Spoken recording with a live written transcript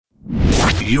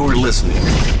You're listening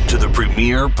to the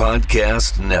Premier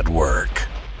Podcast Network.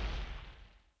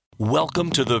 Welcome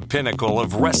to the pinnacle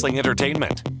of wrestling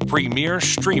entertainment, Premier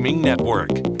Streaming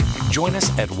Network. Join us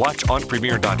at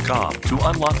watchonpremier.com to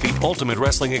unlock the ultimate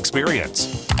wrestling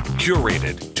experience.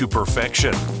 Curated to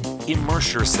perfection.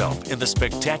 Immerse yourself in the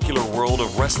spectacular world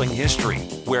of wrestling history,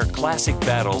 where classic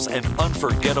battles and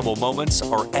unforgettable moments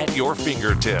are at your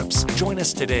fingertips. Join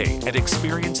us today and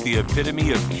experience the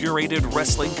epitome of curated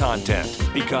wrestling content.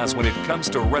 Because when it comes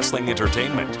to wrestling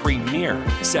entertainment, Premier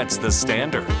sets the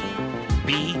standard.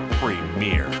 Be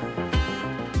Premier.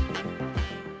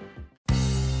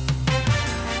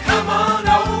 Come on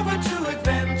over to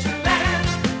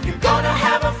Adventureland. You're gonna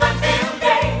have a fun-filled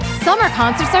day. Summer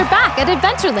concerts are back at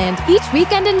Adventureland each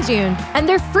weekend in June, and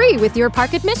they're free with your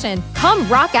park admission. Come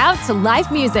rock out to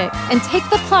live music and take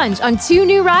the plunge on 2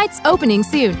 new rides opening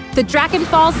soon: the Dragon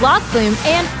Falls Log Flume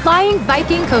and Flying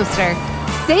Viking Coaster.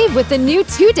 Save with the new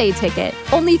 2-day ticket,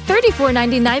 only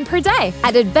 $34.99 per day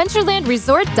at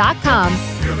AdventurelandResort.com.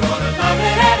 You're gonna love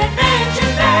it at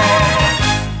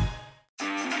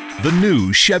Adventureland. The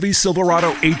new Chevy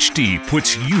Silverado HD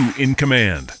puts you in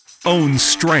command. Own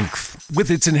strength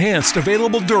with its enhanced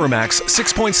available Duramax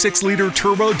 6.6-liter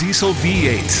turbo diesel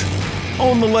V8.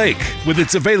 Own the lake with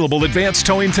its available advanced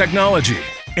towing technology.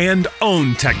 And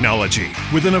own technology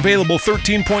with an available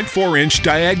 13.4-inch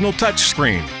diagonal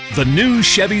touchscreen. The new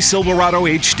Chevy Silverado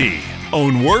HD.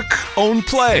 Own work, own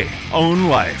play, own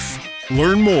life.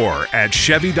 Learn more at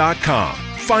Chevy.com.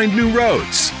 Find new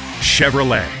roads.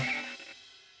 Chevrolet.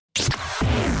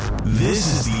 This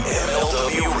is the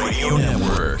MLW Radio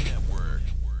Network.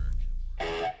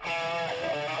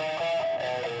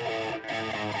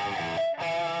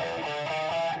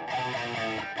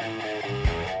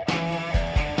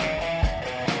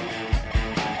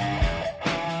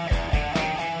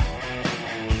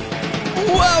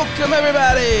 Welcome,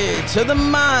 everybody, to the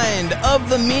Mind of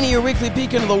the Meanie, your weekly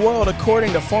peek into the world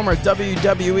according to former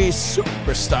WWE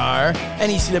superstar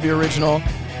and ECW original,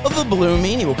 The Blue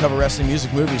Meanie. We'll cover wrestling,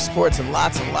 music, movies, sports, and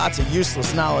lots of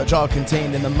useless knowledge, all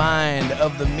contained in the Mind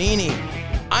of the Meanie.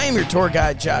 I am your tour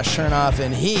guide, Josh Chernoff,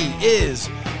 and he is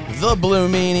The Blue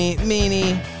Meanie.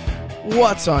 Meanie,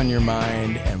 what's on your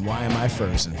mind, and why am I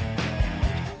frozen?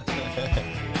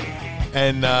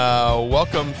 And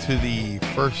welcome to the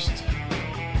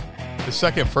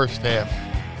second first half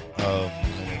of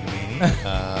the meeting.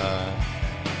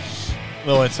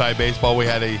 Little inside baseball. We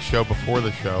had a show before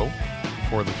the show,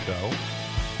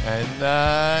 and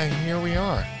here we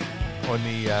are on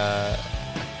the.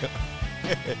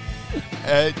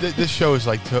 This show is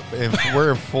like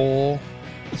we're in full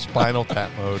Spinal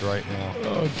Tap mode right now.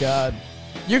 Oh God,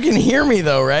 you can hear me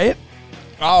though, right?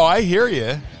 Oh, I hear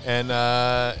you. And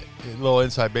a little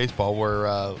inside baseball.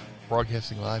 We're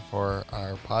broadcasting live for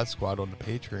our pod squad on the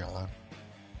Patreon.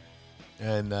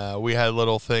 And we had a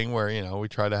little thing where, we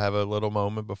try to have a little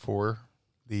moment before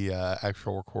the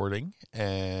actual recording.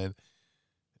 And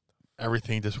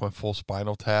everything just went full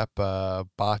Spinal Tap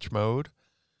botch mode.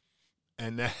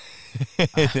 And now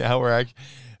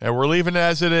we're leaving it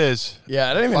as it is.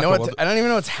 Yeah, I don't even know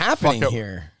what's happening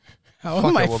here. How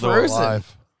am I frozen?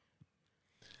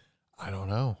 I don't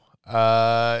know.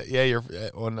 Yeah, you're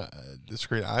on the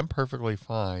screen. I'm perfectly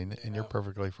fine, and you're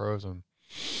perfectly frozen.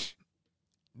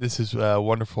 This is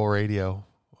wonderful radio.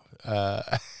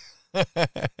 And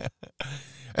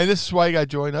this is why you got to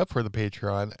join up for the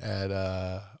Patreon at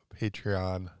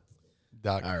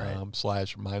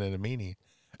patreon.com/mindofthemeanie.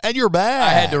 And you're back. I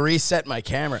had to reset my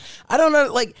camera. I don't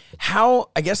know, how,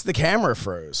 I guess the camera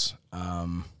froze.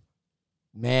 Man,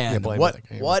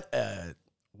 what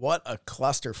a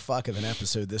clusterfuck of an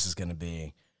episode this is going to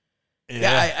be.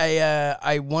 Yeah,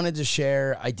 I wanted to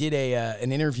share. I did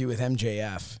an interview with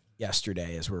MJF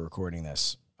yesterday as we're recording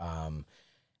this,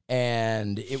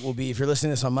 and it will be, if you're listening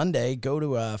to this on Monday, go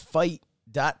to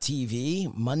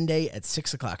fight.tv Monday at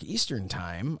 6:00 Eastern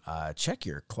time. Check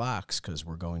your clocks because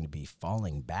we're going to be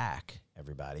falling back,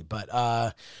 everybody. But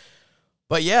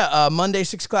yeah, Monday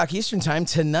 6:00 Eastern time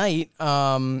tonight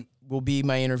will be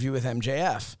my interview with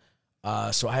MJF.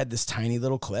 So I had this tiny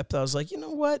little clip that I was like, you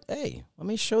know what? Hey, let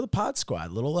me show the Pod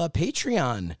Squad, little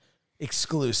Patreon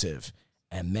exclusive.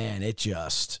 And man,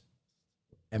 MJF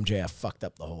fucked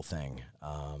up the whole thing.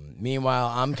 Meanwhile,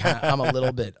 I'm a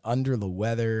little bit under the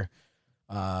weather.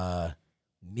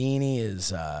 Meanie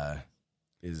is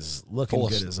looking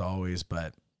good as always,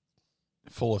 but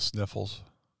full of sniffles.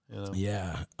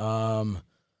 Yeah. But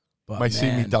might see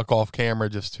me duck off camera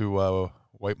just to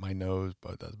wipe my nose,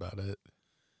 but that's about it.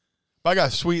 But I got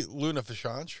a sweet Luna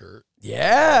Vachon shirt.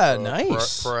 Yeah,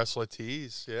 nice. For us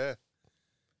Latties, yeah.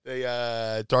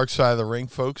 The Dark Side of the Ring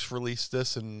folks released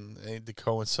this and to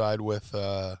coincide with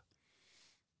the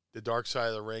Dark Side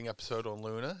of the Ring episode on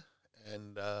Luna.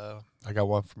 And I got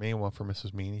one for me and one for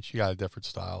Mrs. Meany. She got a different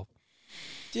style.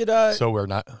 So we're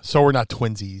not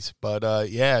twinsies, but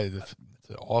yeah, it's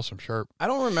an awesome shirt. I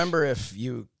don't remember if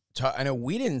you. I know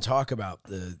we didn't talk about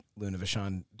the Luna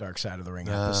Vachon Dark Side of the Ring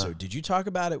episode. Did you talk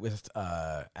about it with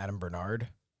Adam Bernard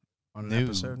on an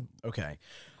episode? Okay.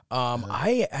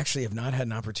 I actually have not had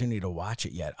an opportunity to watch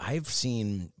it yet. I've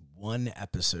seen one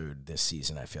episode this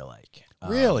season, I feel like.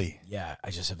 Really? Yeah,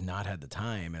 I just have not had the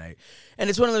time. And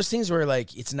it's one of those things where,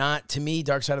 like, it's not, to me,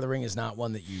 Dark Side of the Ring is not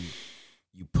one that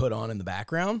you put on in the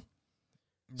background.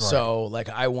 Right. So, like,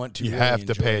 I want to. You really have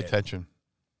to pay it. attention.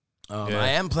 I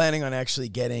am planning on actually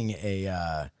getting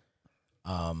a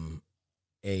one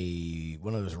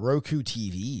of those Roku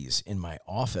TVs in my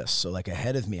office. So, like,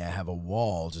 ahead of me, I have a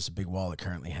wall, just a big wall that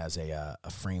currently has a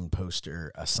framed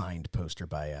poster, a signed poster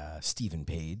by Stephen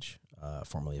Page,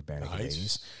 formerly of Bare Naked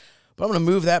Ladies. But I'm going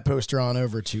to move that poster on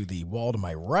over to the wall to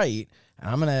my right, and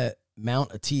I'm going to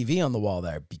mount a TV on the wall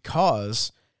there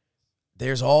because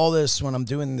there's all this, when I'm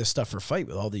doing this stuff for Fight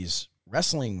with all these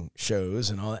wrestling shows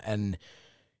and all, and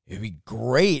it'd be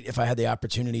great if I had the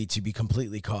opportunity to be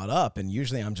completely caught up. And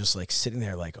usually I'm just like sitting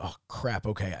there like, oh crap,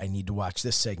 okay, I need to watch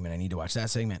this segment, I need to watch that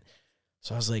segment.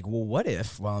 So I was like, well, what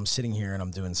if while I'm sitting here and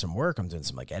I'm doing some work, I'm doing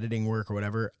some like editing work or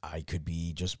whatever, I could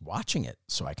be just watching it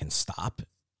so I can stop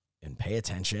and pay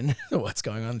attention to what's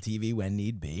going on TV when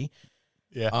need be.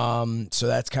 Yeah. So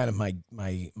that's kind of my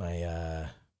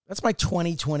that's my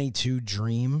 2022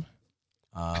 dream,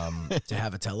 to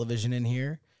have a television in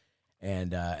here.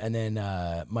 And then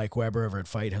Mike Weber over at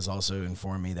Fight has also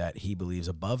informed me that he believes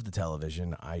above the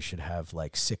television I should have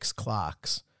like 6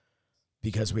 clocks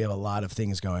because we have a lot of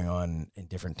things going on in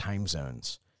different time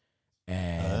zones.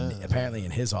 And apparently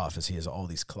in his office he has all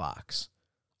these clocks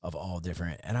of all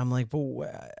different. And I'm like,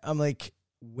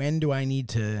 when do I need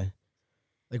to,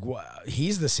 like,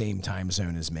 he's the same time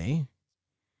zone as me.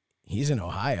 He's in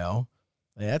Ohio.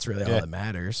 Like, that's really all that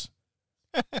matters.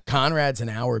 Conrad's an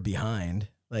hour behind.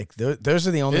 Like, those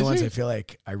are the only ones I feel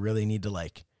like I really need to,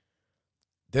 like,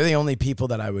 they're the only people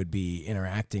that I would be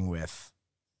interacting with.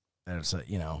 And it's,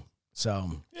 you know,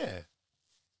 so. Yeah.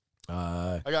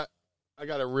 I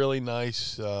got a really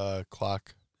nice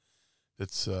clock.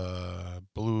 It's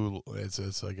blue.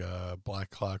 It's like a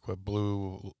black clock with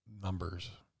blue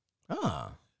numbers.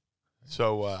 Ah.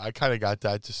 So I kind of got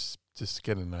that just to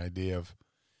get an idea of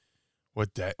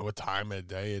what time of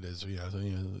day it is. You know,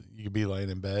 you could be laying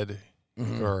in bed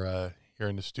or here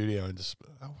in the studio and just,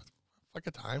 what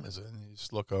fucking time is it? And you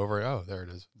just look over. Oh, there it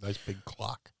is. Nice big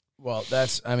clock. Well,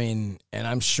 and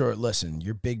I'm sure. Listen,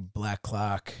 your big black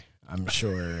clock, I'm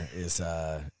sure is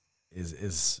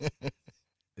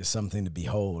something to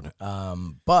behold.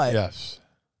 But yes.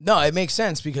 No, it makes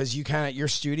sense because your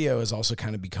studio has also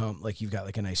kind of become like you've got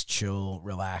like a nice chill,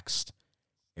 relaxed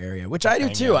area, which I do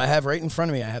too. I have right in front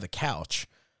of me, I have a couch,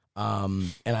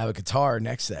 and I have a guitar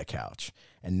next to that couch,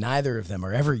 and neither of them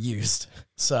are ever used.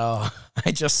 So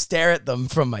I just stare at them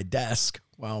from my desk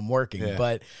while I'm working. Yeah.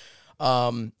 But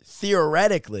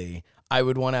theoretically, I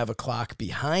would want to have a clock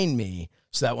behind me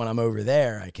so that when I'm over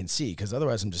there, I can see, because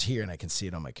otherwise I'm just here and I can see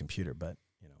it on my computer. But,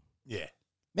 you know. Yeah.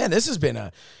 Man, this has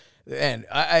been and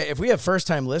if we have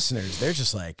first-time listeners, they're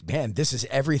just like, man, this is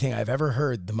everything I've ever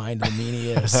heard the Mind of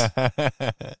Meany is.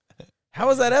 How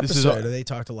was that episode? They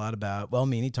talked a lot about, well,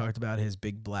 Meany talked about his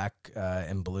big black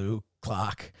and blue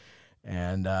clock,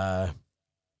 and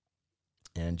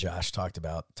Josh talked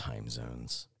about time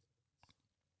zones.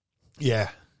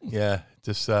 Yeah,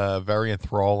 just very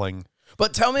enthralling.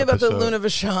 But tell me about the Luna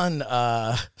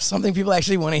Vachon, something people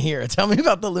actually want to hear. Tell me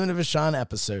about the Luna Vachon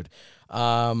episode.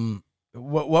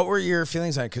 What were your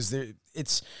feelings on it? Because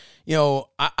it's, you know,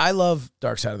 I love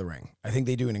Dark Side of the Ring. I think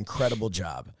they do an incredible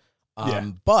job.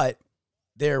 But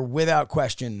they're without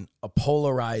question a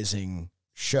polarizing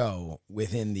show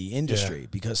within the industry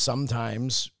because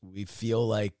sometimes we feel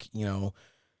like, you know,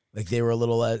 like they were a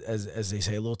little, as they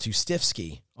say, a little too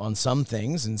stiff-ski on some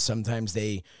things. And sometimes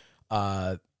they,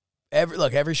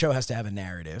 every show has to have a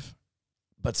narrative,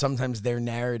 but sometimes their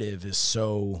narrative is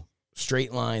so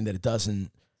straight line that it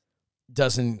doesn't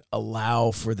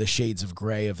allow for the shades of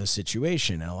gray of the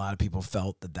situation. And a lot of people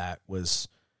felt that was,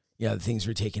 you know, things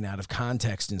were taken out of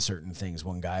context in certain things.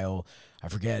 One guy I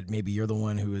forget, maybe you're the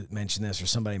one who mentioned this or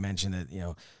somebody mentioned that, you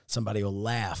know, somebody will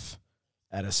laugh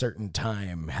at a certain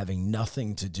time having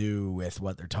nothing to do with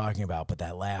what they're talking about, but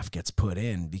that laugh gets put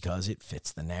in because it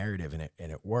fits the narrative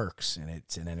and it works and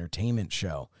it's an entertainment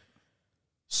show.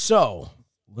 So,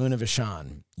 Luna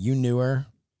Vachon, you knew her.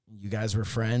 You guys were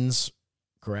friends.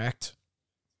 correct?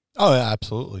 Oh, yeah,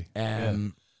 absolutely.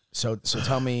 So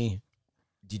tell me,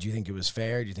 did you think it was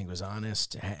fair? Do you think it was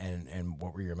honest? And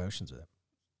what were your emotions with it?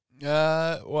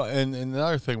 Well, and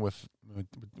another thing with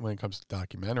when it comes to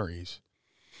documentaries,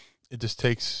 it just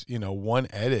takes, one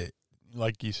edit,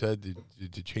 like you said,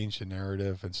 to change the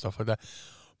narrative and stuff like that.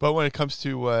 But when it comes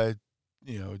to,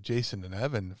 Jason and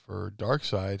Evan for Dark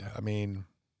Side, I mean,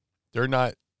 they're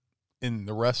not in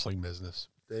the wrestling business.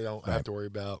 They don't have to worry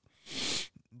about.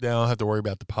 They don't have to worry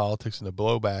about the politics and the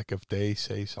blowback if they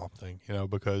say something,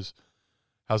 because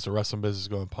how's the wrestling business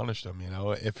going to punish them?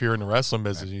 If you're in the wrestling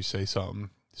business and you say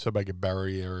something, somebody could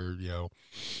bury you or,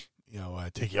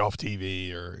 take you off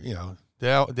TV or,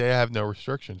 they have no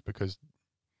restrictions because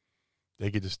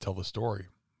they could just tell the story.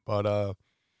 But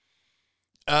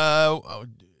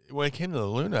when it came to the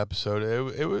Luna episode,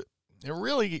 it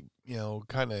really,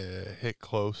 kind of hit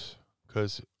close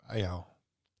because,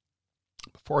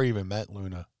 before I even met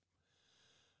Luna,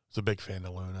 I was a big fan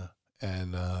of Luna.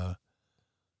 And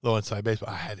Low Inside Baseball,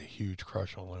 I had a huge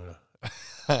crush on Luna.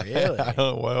 Really?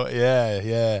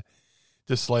 Yeah.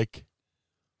 Just like,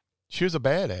 she was a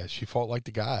badass. She fought like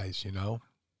the guys, kind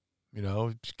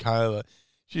of.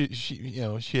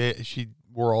 She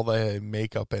wore all the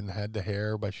makeup and had the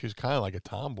hair, but she was kind of like a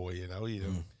tomboy,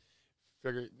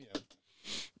 Figure,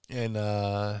 and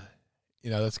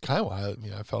that's kind of why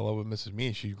I fell in love with Mrs.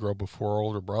 Me. She grew up with 4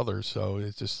 older brothers, so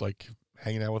it's just like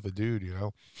hanging out with a dude,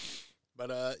 But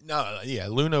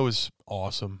Luna was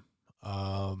awesome.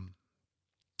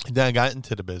 Then I got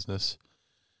into the business,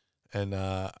 and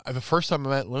the first time I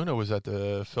met Luna was at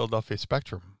the Philadelphia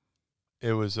Spectrum.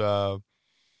 It was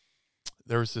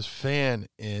there was this fan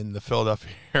in the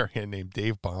Philadelphia area named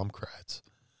Dave Baumkratz,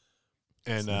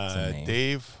 and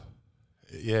Dave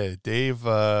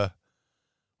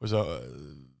was a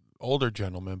older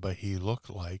gentleman, but he looked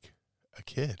like a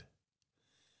kid.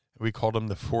 We called him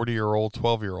the 40-year-old,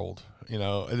 12-year-old.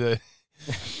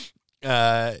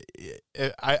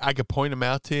 I could point him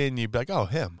out to you, and you'd be like, "Oh,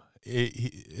 him."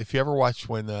 If you ever watch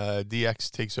when DX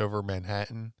takes over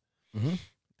Manhattan,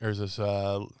 there's this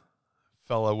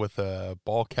fella with a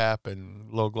ball cap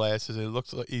and little glasses. And it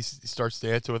looks like he starts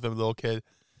dancing with a little kid.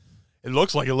 It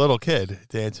looks like a little kid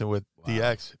dancing with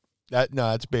DX.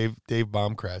 That's Dave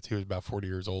Baumkratz. He was about 40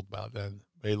 years old about then.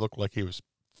 He looked like he was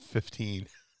 15.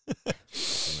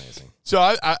 That's amazing. So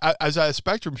I was at a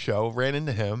Spectrum show, ran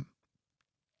into him.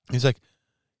 He's like,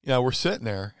 we're sitting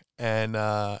there, and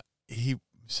he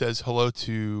says hello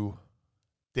to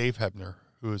Dave Hebner,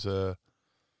 who is a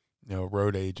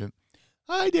road agent.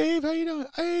 Hi, Dave. How you doing?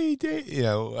 Hey, Dave.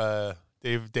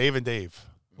 Dave and Dave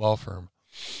law firm.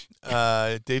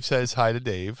 Dave says hi to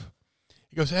Dave.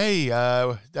 He goes, "Hey,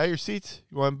 that your seats?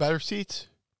 You want better seats?"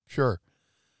 Sure.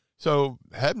 So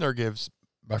Hebner gives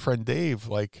my friend Dave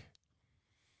like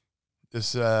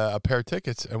this a pair of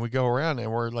tickets, and we go around,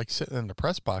 and we're like sitting in the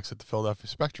press box at the Philadelphia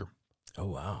Spectrum. Oh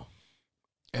wow!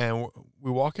 And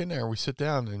we walk in there, we sit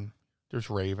down, and there's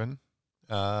Raven,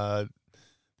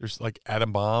 there's like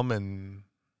Adam Baum, and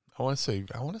I want to say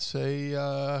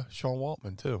Sean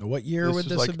Waltman too. What year would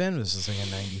this have been? Was this like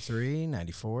a 93,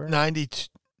 94? 92.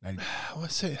 I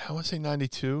want to say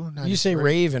 92. 93. You say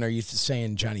Raven, are you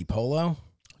saying Johnny Polo?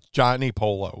 Johnny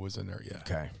Polo was in there, yeah.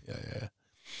 Okay. Yeah.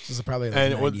 This is probably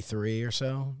like 93 or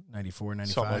so, 94,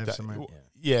 95, something like that.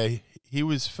 Yeah. Yeah, he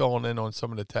was filling in on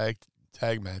some of the tag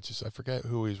matches. I forget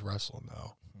who he was wrestling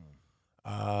though.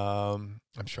 I'm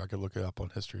sure I could look it up on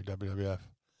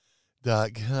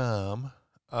history.wwf.com.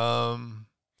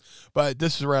 But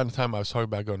this is around the time I was talking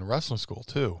about going to wrestling school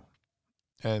too,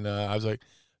 and I was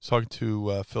talking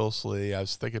to Phyllis Lee. I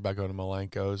was thinking about going to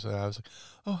Malenko's, and I was like,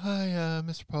 "Oh hi,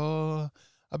 Mr. Paul.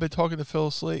 I've been talking to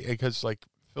Phyllis Lee," because like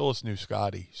Phyllis knew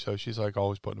Scotty, so she's like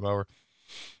always putting him over.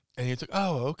 And he's like,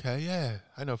 "Oh, okay, yeah,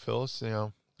 I know Phyllis.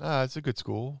 It's a good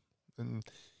school." And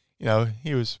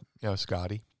he was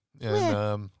Scotty,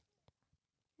 and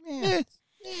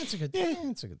it's a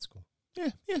good school.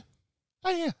 Yeah,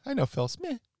 I know Phyllis.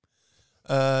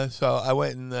 So I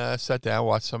went and sat down,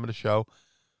 watched some of the show,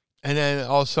 and then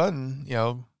all of a sudden,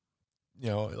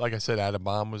 like I said, Adam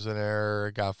Baum was in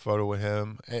there. Got a photo with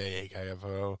him. Hey, got a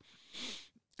photo.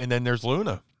 And then there's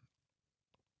Luna.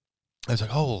 I was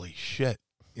like, holy shit,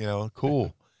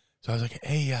 cool. So I was like,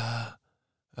 hey,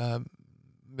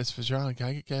 Miss Fitzgerald, can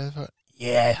I get a photo?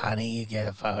 Yeah, honey, you get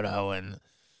a photo. And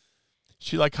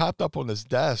she like hopped up on this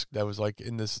desk that was like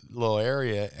in this little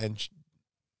area, and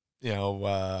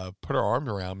put her arms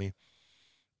around me,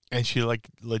 and she like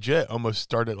legit almost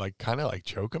started like kind of like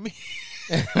choking me,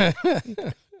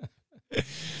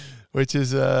 which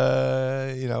is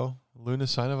a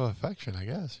Luna's sign of affection, I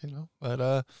guess, But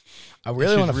I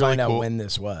really she's want to really find out cool. when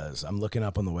this was. I'm looking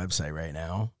up on the website right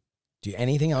now. Do you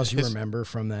anything else you It's- remember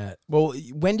from that? Well,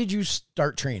 when did you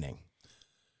start training?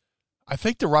 I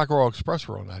think the Rock and Roll Express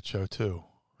were on that show too,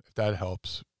 if that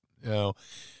helps. I'm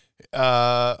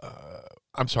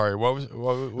sorry.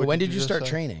 What When did you just start say?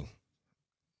 training?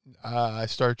 I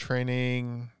started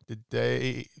training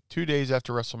 2 days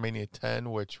after WrestleMania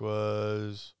 10, which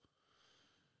was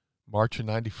March of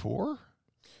 '94.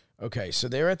 Okay, so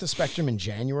they were at the Spectrum in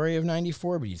January of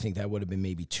 '94, but you think that would have been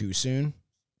maybe too soon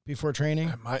before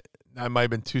training? I might have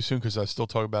been too soon because I was still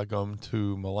talking about going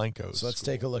to Malenko's. So let's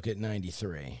take a look at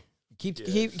 '93.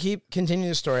 Keep continue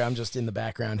the story. I'm just in the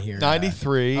background here.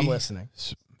 93. I'm listening.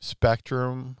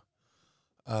 Spectrum.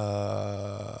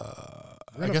 I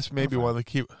guess maybe one of the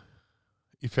key.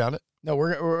 You found it? No,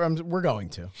 we're going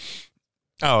to.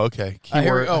 Oh, okay.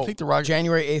 Here, I think the Rock.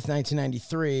 January 8th,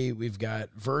 1993, we've got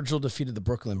Virgil defeated the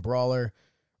Brooklyn Brawler.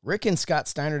 Rick and Scott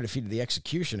Steiner defeated the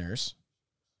Executioners.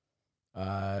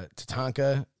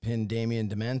 Tatanka pinned Damian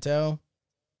Demento.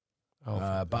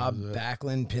 Bob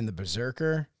Backlund pinned the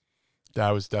Berserker.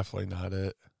 That was definitely not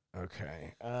it.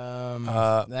 Okay.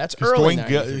 That's 'cause early Dwayne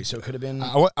 93, so it could have been...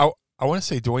 I want to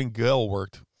say Dwayne Gill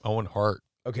worked Owen Hart.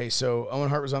 Okay, so Owen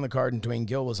Hart was on the card, and Dwayne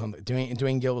Gill was on the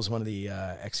Dwayne Gill was one of the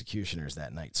Executioners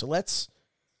that night. So let's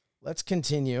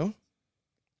continue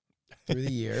through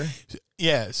the year.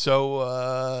 Yeah.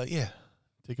 So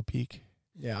take a peek.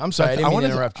 Yeah, I'm sorry, I didn't mean to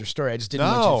interrupt your story. I just didn't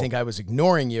want you No. to think I was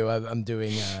ignoring you. I'm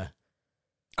doing.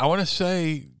 I want to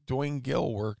say Dwayne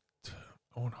Gill worked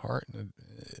Owen Hart on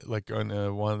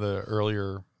one of the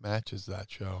earlier matches of that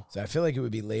show. So I feel like it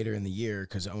would be later in the year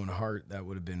because Owen Hart, that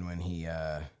would have been when he.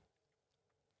 I'm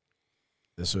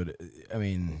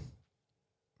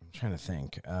trying to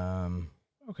think.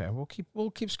 Okay, we'll keep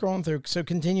scrolling through. So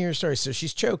continue your story. So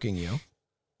she's choking you.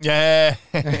 Yeah.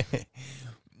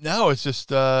 No, it's just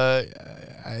Miss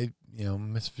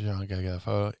Vagina gotta get a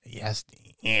photo. Yes,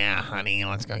 yeah, honey,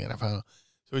 let's go get a photo.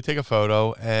 So we take a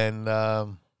photo, and that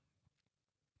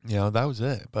was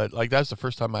it. But that was the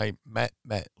first time I met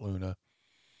Luna,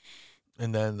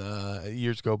 and then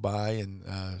years go by, and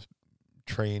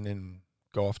train and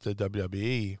go off to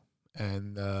WWE,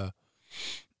 and I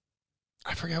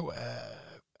forget.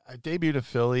 I debuted in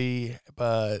Philly,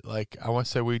 but I want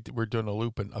to say we're doing a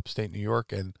loop in upstate New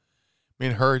York, and me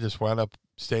and her just wound up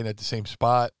staying at the same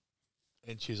spot.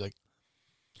 And she's like,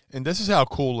 and this is how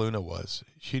cool Luna was.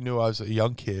 She knew I was a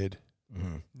young kid,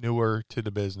 newer to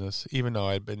the business, even though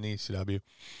I'd been in ECW.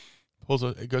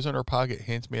 It goes in her pocket,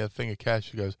 hands me a thing of cash.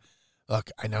 She goes,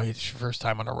 "Look, I know it's your first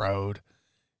time on the road.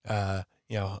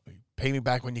 Pay me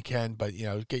back when you can, but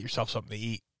get yourself something to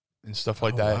eat and stuff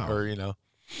like that." Wow. Or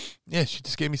yeah, she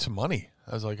just gave me some money.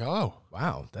 I was like, "Oh,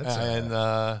 Wow, that's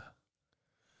I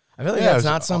I feel like yeah, it that's was-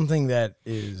 not something that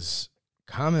is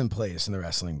commonplace in the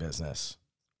wrestling business.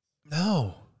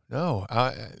 No.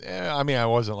 I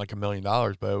wasn't like $1 million,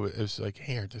 but it was like,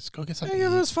 here, just go get something. Hey, to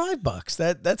it eat. was $5.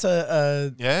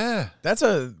 That's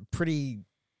a pretty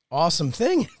awesome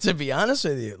thing, to be honest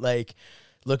with you.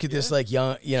 Look at this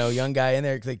young guy in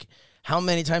there. How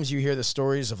many times you hear the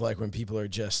stories of when people are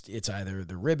just, it's either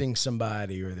they're ribbing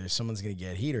somebody or someone's going to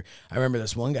get heat. Or I remember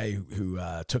this one guy who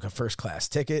took a first class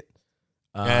ticket.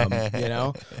 But I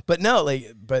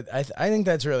think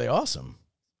that's really awesome.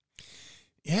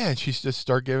 Yeah, and she's just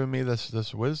started giving me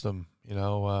this wisdom.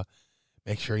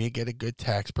 Make sure you get a good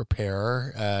tax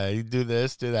preparer. You do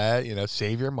this, do that.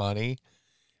 Save your money.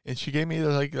 And she gave me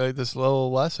this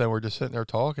little lesson. We're just sitting there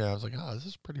talking. I was like, oh, this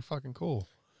is pretty fucking cool.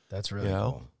 That's really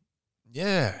cool.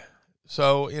 Yeah.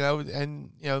 So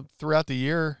throughout the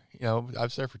year, I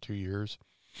was there for 2 years,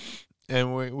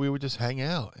 and we would just hang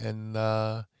out. And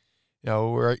we're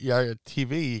at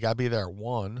TV. You gotta be there at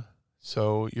 1.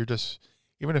 So you're just,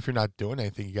 even if you're not doing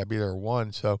anything, you gotta be there at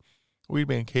 1. So we'd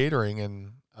been catering,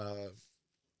 and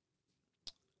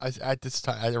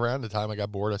around the time I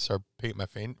got bored, I started painting my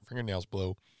fingernails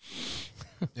blue.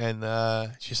 And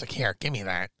she's like, "Here, give me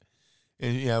that."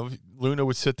 And Luna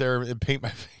would sit there and paint my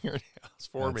fingernails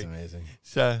for me. That's amazing.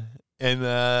 So, and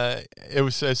it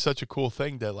was such a cool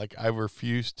thing that I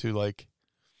refused to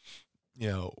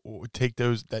take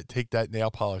that nail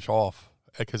polish off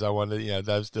because I wanted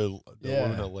that was the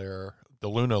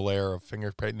Luna layer of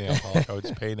nail polish. I would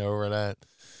just paint over that.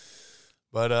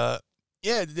 But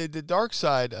the Dark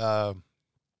Side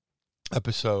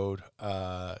episode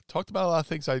talked about a lot of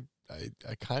things I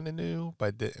kind of knew,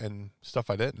 and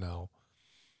stuff I didn't know.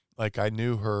 I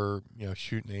knew her,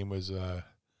 shoot name was,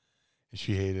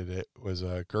 she hated it, was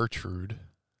Gertrude.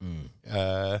 And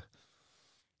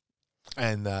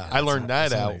I learned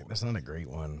that out. That's not a great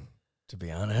one to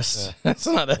be honest. Yeah. That's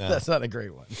not a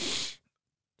great one.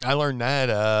 I learned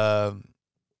that.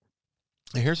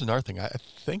 Here's another thing. I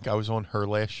think I was on her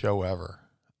last show ever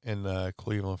in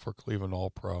Cleveland for Cleveland All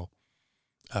Pro.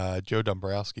 Joe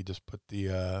Dombrowski just put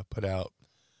out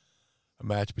a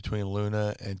match between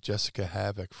Luna and Jessica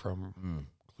Havoc from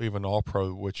Cleveland All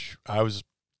Pro, which I was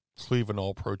Cleveland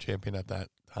All Pro champion at that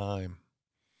time.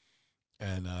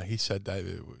 And he said that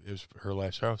it was her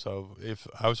last show. So if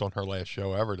I was on her last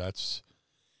show ever, that's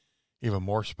even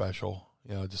more special,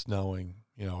 just knowing,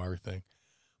 everything.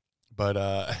 But,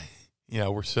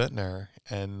 we're sitting there,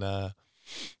 and her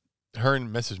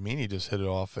and Mrs. Meany just hit it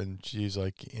off, and she's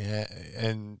like, yeah.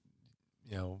 And,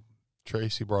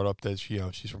 Tracy brought up that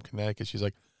she's from Connecticut. She's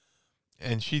like,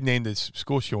 and she named the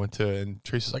school she went to, and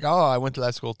Tracy's like, oh, I went to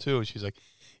that school too. And she's like,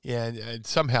 yeah, and it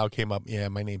somehow came up, yeah,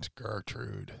 my name's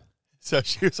Gertrude. So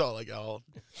she was all like, oh,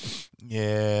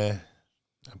 yeah,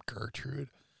 I'm Gertrude.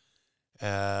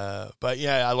 But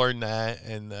yeah, I learned that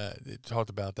and talked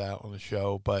about that on the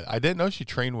show. But I didn't know she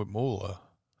trained with Moolah.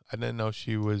 I didn't know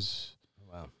she was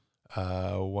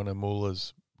one of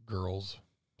Moolah's girls,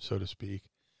 so to speak.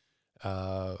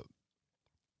 But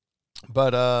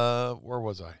where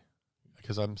was I?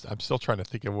 Because I'm still trying to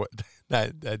think of what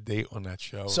that date on that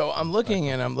show. So I'm looking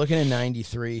at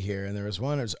 93 here, and there was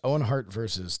one. It was Owen Hart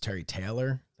versus Terry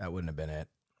Taylor. That wouldn't have been it.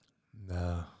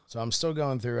 No. So I'm still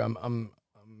going through. I'm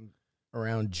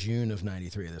around June of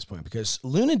 93 at this point, because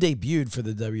Luna debuted for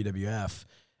the WWF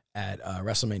at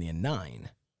WrestleMania 9. Right.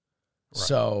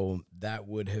 So that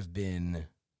would have been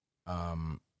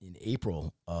in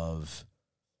April of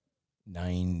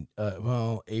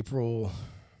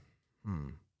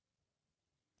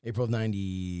April of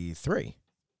 93.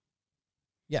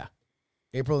 Yeah.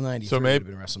 April of 93 would have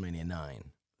been WrestleMania 9.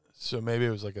 So maybe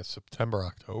it was like a September,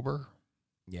 October?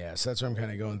 Yeah, so that's what I'm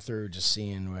kind of going through, just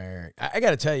seeing where... I got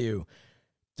to tell you,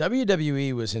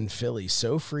 WWE was in Philly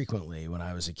so frequently when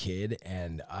I was a kid,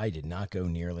 and I did not go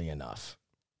nearly enough.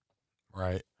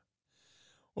 Right.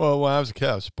 Well, when I was a kid,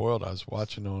 I was spoiled. I was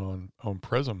watching on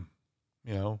Prism,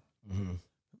 Mm-hmm.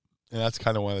 And that's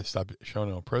kind of why they stopped showing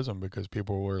it on Prism, because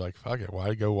people were like, fuck it,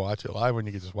 why go watch it live when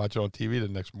you could just watch it on TV the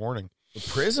next morning? The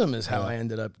Prism is how I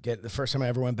ended up getting... The first time I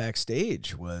ever went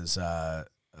backstage was a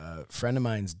friend of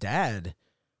mine's dad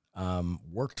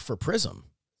worked for Prism.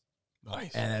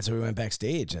 Nice. And that's when we went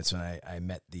backstage. That's when I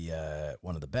met the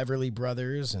one of the Beverly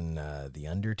Brothers and the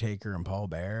Undertaker and Paul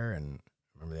Bearer. And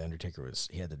remember, the Undertaker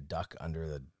he had the duck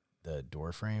under the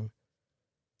door frame.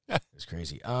 It was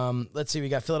crazy. Let's see. We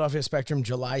got Philadelphia Spectrum,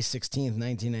 July 16th,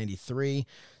 1993.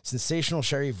 Sensational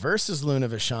Sherry versus Luna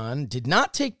Vachon did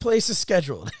not take place as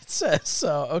scheduled, it says.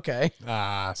 So, okay.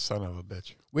 Ah, son of a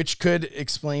bitch. Which could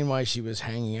explain why she was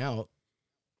hanging out,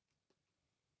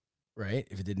 right?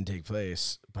 If it didn't take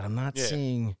place. But I'm not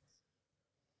seeing...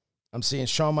 I'm seeing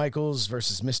Shawn Michaels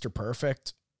versus Mr.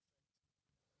 Perfect.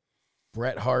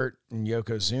 Bret Hart and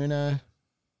Yokozuna.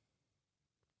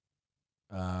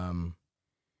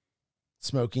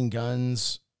 Smoking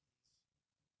Guns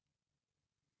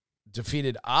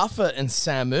defeated Afa and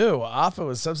Samu. Afa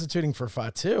was substituting for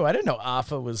Fatu. I didn't know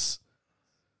Afa was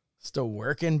still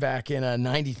working back in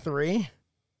 93.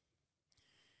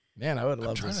 Man, I would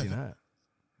love to see that.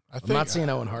 I'm not seeing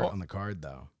Owen Hart on the card,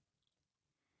 though.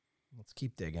 Let's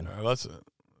keep digging. I'm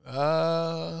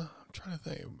trying to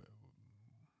think.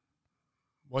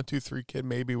 1, 2, 3 Kid,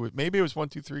 maybe it was 1,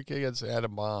 2, 3 Kid against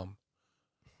Adam Bomb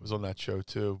was on that show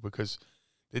too, because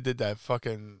they did that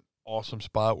fucking awesome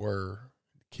spot where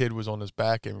Kid was on his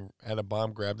back and Adam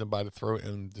Bomb grabbed him by the throat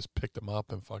and just picked him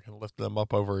up and fucking lifted him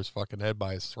up over his fucking head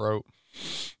by his throat.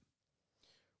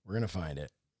 We're gonna find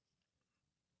it.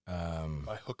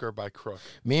 By hook or by crook.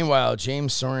 Meanwhile,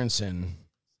 James Sorensen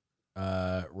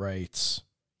writes,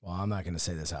 well, I'm not going to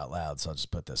say this out loud, so I'll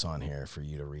just put this on here for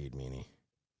you to read, Meanie.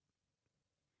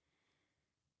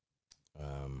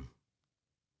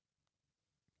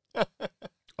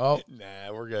 Oh,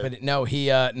 nah, we're good. But no,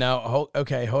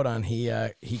 okay, hold on.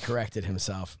 He corrected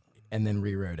himself and then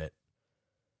rewrote it.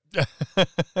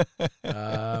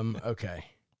 Okay.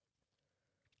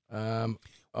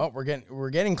 Oh, we're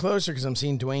getting closer because I'm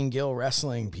seeing Dwayne Gill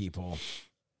wrestling people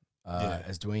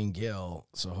as Dwayne Gill.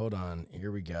 So hold on.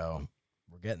 Here we go.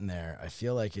 We're getting there. I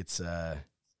feel like it's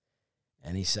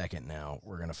any second now.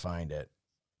 We're going to find it.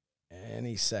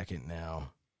 Any second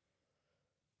now.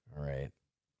 All right.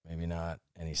 Maybe not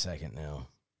any second now.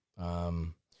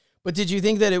 But did you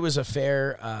think that it was a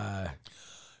fair...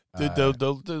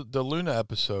 The Luna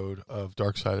episode of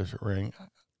Dark Side of the Ring...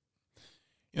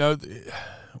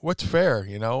 what's fair,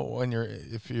 when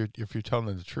if you're telling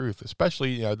them the truth,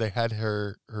 especially, they had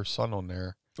her son on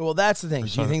there. Well, that's the thing.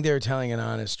 Do you think they were telling an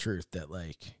honest truth that,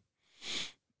 like,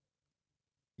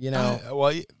 you know?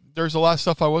 There's a lot of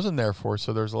stuff I wasn't there for,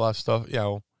 so there's a lot of stuff, you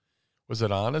know. Was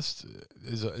it honest?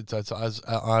 It's as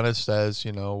honest as,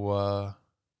 you know, a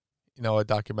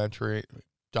documentarian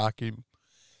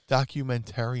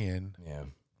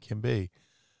can be.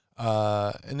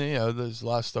 And then, you know, there's a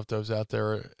lot of stuff that was out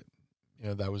there, you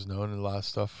know, that was known, and a lot of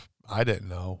stuff I didn't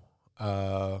know.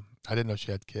 I didn't know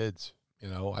she had kids. You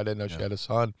know, I didn't know she had a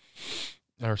son.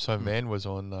 And her son, Van, was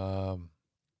on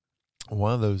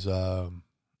one of those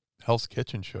Hell's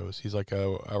Kitchen shows. He's like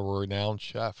a renowned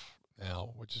chef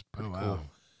now, which is pretty cool.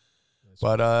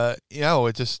 But, you know,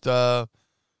 it just, you know,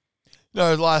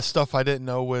 there's a lot of stuff I didn't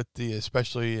know with the,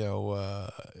 especially, you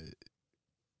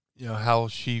know, how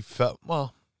she felt.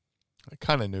 Well, I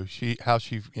kind of knew how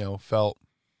she, you know, felt.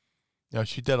 You know,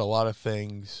 she did a lot of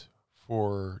things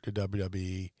for the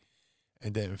WWE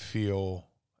and didn't feel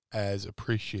as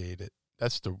appreciated.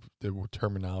 That's the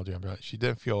terminology I'm talking. She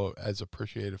didn't feel as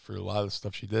appreciated for a lot of the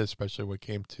stuff she did, especially when it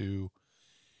came to, you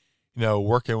know,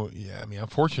 working. Yeah, I mean,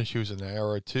 unfortunately, she was in an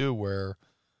era too where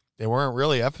they weren't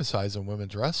really emphasizing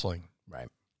women's wrestling, right?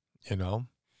 You know,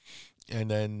 and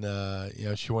then you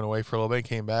know, she went away for a little bit,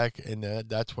 came back, and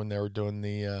that's when they were doing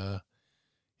the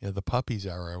you know, the puppies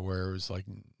era, where it was like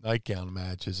nightgown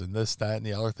matches and this, that, and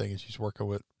the other thing, and she's working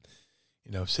with,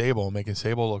 you know, Sable, making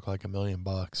Sable look like $1 million.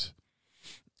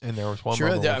 And there was one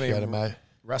moment where she had a match.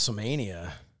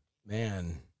 WrestleMania,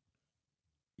 man.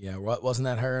 Yeah, wasn't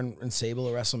that her and Sable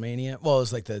at WrestleMania? Well, it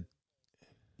was like the,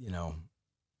 you know.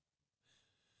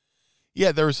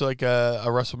 Yeah, there was like a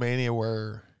WrestleMania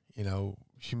where, you know,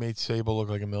 she made Sable look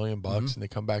like $1 million, and they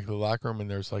come back to the locker room,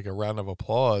 and there's like a round of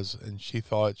applause, and she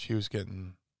thought she was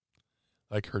getting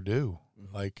like her due,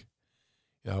 like,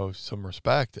 you know, some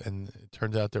respect. And it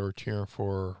turns out they were cheering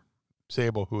for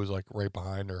Sable, who was like right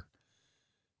behind her.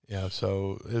 You know,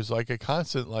 so it was like a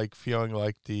constant, like, feeling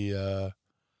like the,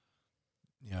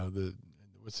 you know,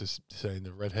 what's this saying,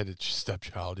 the redheaded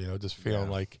stepchild, you know, just feeling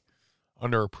like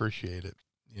underappreciated,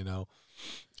 you know.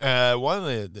 One of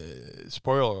the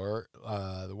spoiler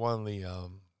alert, one of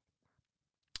the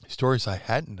stories I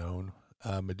hadn't known,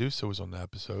 Medusa was on the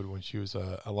episode when she was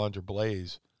Alundra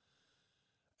Blaze,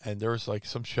 and there was like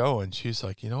some show, and she's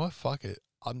like, you know what, fuck it,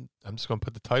 I'm just gonna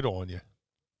put the title on you.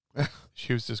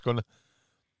 She was just gonna,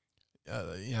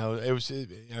 you know,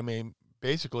 I mean,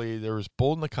 basically there was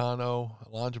Bull Nakano,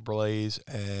 Alundra Blaze,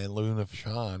 and Luna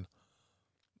Vachon,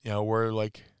 you know, were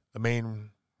like the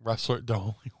main wrestler, the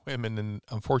only women, and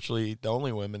unfortunately the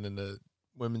only women in the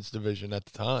women's division at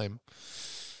the time.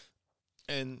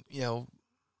 And, you know,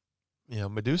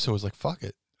 Medusa was like, fuck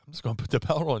it, I'm just going to put the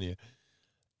belt on you.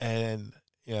 And,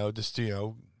 you know, just to, you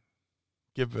know,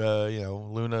 give, you know,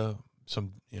 Luna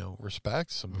some, you know,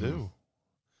 respect, some due.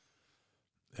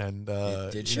 And,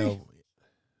 did she? You know,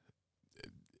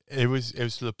 it was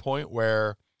to the point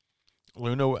where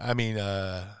Medusa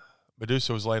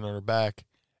was laying on her back,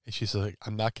 and she's like,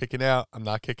 I'm not kicking out.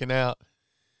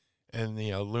 And,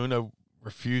 you know, Luna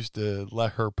refused to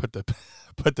let her put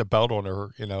the belt on her.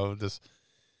 You know,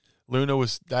 Luna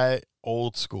was that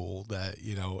old school that,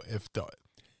 you know,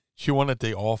 she wanted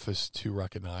the office to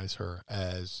recognize her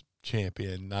as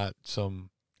champion, not some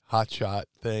hotshot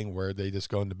thing where they just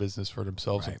go into business for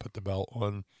themselves and put the belt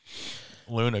on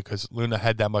Luna, because Luna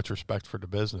had that much respect for the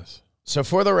business. So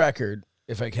for the record,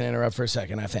 if I can interrupt for a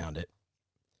second, I found it.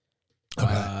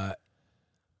 Okay.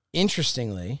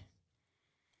 Interestingly,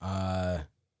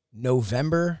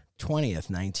 November 20th,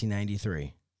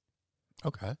 1993.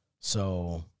 Okay.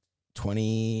 So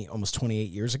almost 28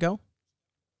 years ago.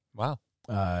 Wow.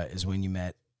 Is when you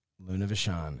met Luna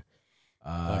Vachon.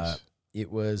 Nice.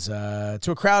 It was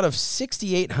to a crowd of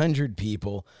 6,800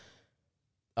 people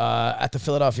at the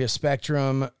Philadelphia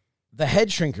Spectrum. The Head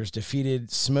Shrinkers defeated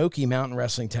Smoky Mountain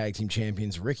Wrestling Tag Team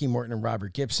Champions Ricky Morton and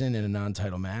Robert Gibson in a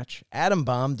non-title match. Adam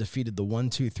Bomb defeated the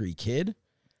 1-2-3 Kid.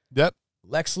 Yep.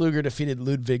 Lex Luger defeated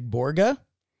Ludwig Borga.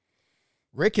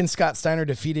 Rick and Scott Steiner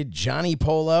defeated Johnny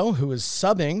Polo, who was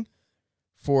subbing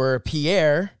for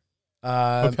Pierre.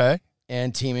 Okay.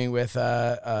 And teaming with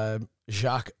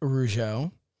Jacques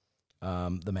Rougeau,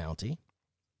 the Mountie.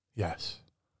 Yes.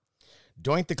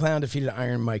 Doink the Clown defeated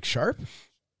Iron Mike Sharp.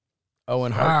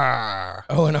 Owen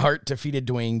Hart defeated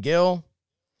Dwayne Gill.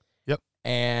 Yep.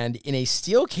 And in a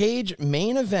steel cage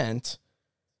main event,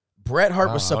 Bret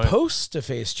Hart was supposed to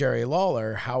face Jerry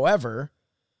Lawler. However,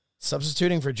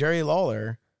 substituting for Jerry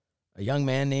Lawler, a young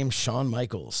man named Shawn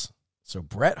Michaels. So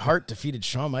Bret Hart defeated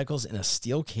Shawn Michaels in a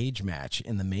steel cage match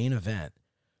in the main event.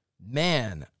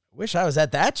 Man, wish I was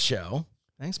at that show.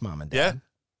 Thanks, Mom and Dad.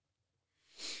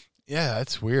 Yeah,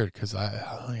 that's weird because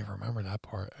I don't even remember that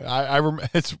part.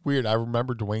 It's weird. I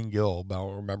remember Dwayne Gill. I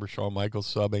don't remember Shawn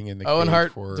Michaels subbing in the Owen cage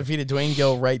Hart for defeated Dwayne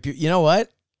Gill right. You know what?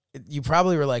 You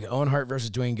probably were like Owen Hart versus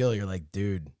Dwayne Gill. You're like,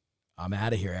 dude, I'm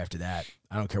out of here after that.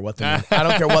 I don't care what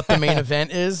the main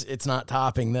event is. It's not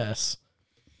topping this.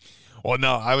 Well,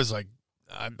 no, I was like,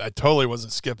 I totally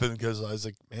wasn't skipping because I was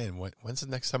like, man, when's the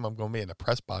next time I'm going to be in a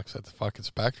press box at the fucking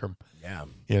Spectrum? Yeah.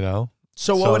 You know?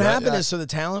 So what would happen is, so the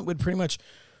talent would pretty much,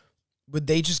 would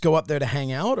they just go up there to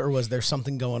hang out, or was there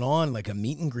something going on, like a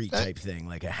meet and greet type thing,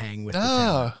 like a hang with the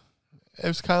talent? It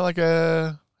was kind of like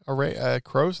a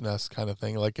crow's nest kind of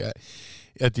thing, like at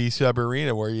D-Sub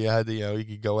Arena where you had, you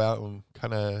could go out and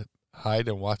kind of hide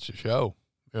and watch the show,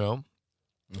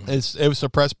 Mm-hmm. It was a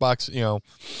press box,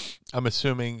 I'm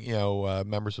assuming,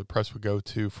 members of the press would go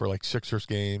to for like Sixers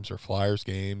games or Flyers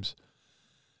games.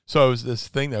 So it was this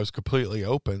thing that was completely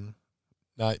open,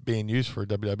 not being used for a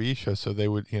WWE show. So they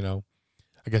would,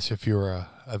 I guess if you were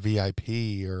a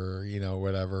VIP or,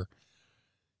 whatever,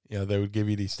 they would give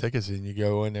you these tickets and you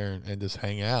go in there and just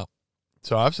hang out.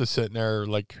 So I was just sitting there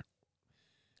like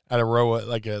at a row,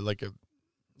 like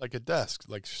a desk,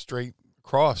 like straight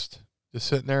crossed, just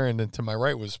sitting there. And then to my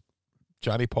right was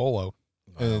Johnny Polo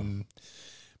and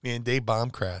me and Dave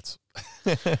Baumkratz.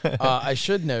 I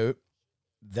should note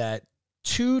that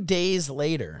 2 days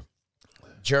later,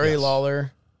 Jerry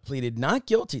Lawler pleaded not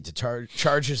guilty to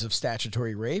charges of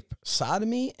statutory rape,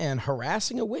 sodomy, and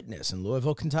harassing a witness in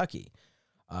Louisville, Kentucky.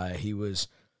 He was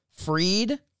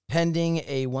freed pending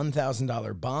a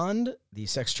 $1,000 bond. The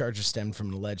sex charges stemmed from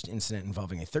an alleged incident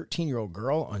involving a 13-year-old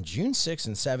girl on June 6th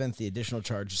and 7th. The additional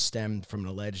charges stemmed from an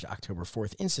alleged October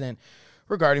 4th incident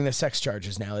regarding the sex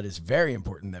charges. Now, it is very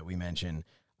important that we mention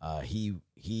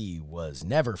he was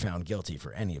never found guilty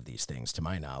for any of these things, to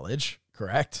my knowledge.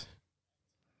 Correct?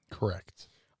 Correct.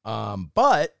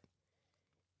 But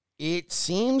it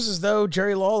seems as though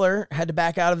Jerry Lawler had to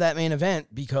back out of that main event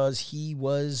because he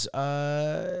was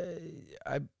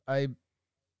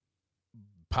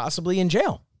possibly in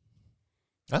jail.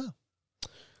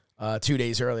 2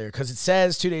 days earlier, because it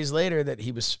says 2 days later that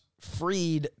he was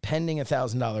freed pending a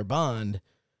 $1,000 bond.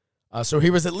 So he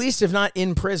was, at least if not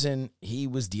in prison, he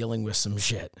was dealing with some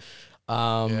shit.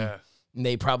 And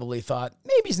they probably thought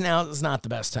maybe now is not the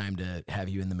best time to have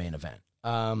you in the main event.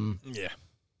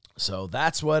 So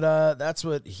that's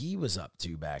what he was up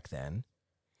to back then.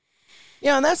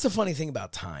 Yeah, and that's the funny thing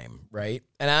about time, right?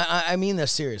 And I mean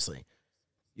this seriously.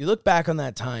 You look back on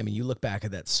that time and you look back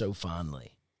at that so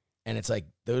fondly, and it's like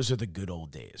those are the good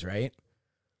old days, right?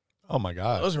 Oh my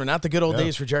God, those were not the good old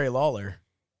days for Jerry Lawler.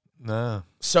 No.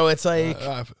 So it's like,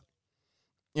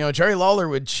 Jerry Lawler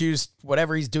would choose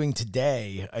whatever he's doing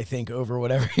today, I think, over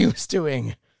whatever he was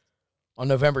doing on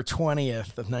November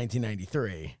 20th of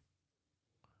 1993.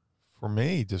 For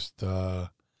me, just it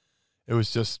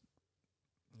was just,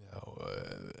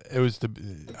 it was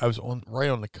I was right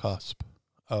on the cusp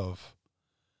of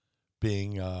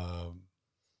being,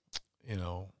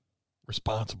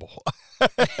 responsible.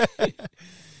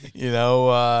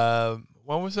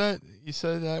 When was that? You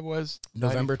said that was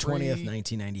November 20th,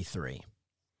 1993.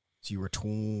 So you were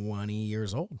 20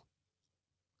 years old.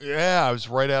 Yeah, I was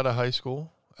right out of high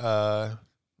school. I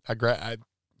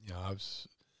was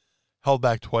held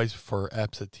back twice for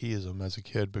absenteeism as a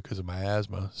kid because of my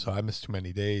asthma, so I missed too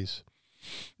many days.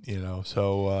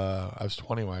 So I was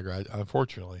 20 when I graduated.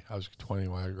 Unfortunately, I was 20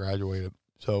 when I graduated.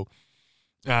 So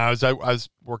I was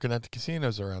working at the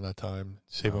casinos around that time,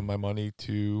 saving my money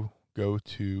to go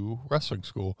to wrestling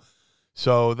school.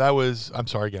 So that was, I'm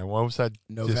sorry again, what was that?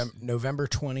 November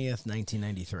 20th,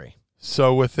 1993.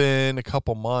 So within a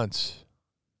couple months,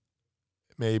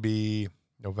 maybe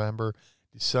November,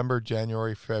 December,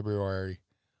 January, February,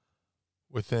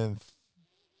 within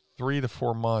 3 to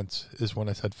 4 months is when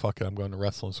I said, fuck it, I'm going to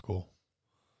wrestling school.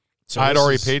 So I'd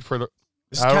already paid for the,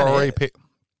 This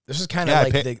is kind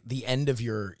of like the end of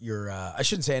your I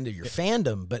shouldn't say end of your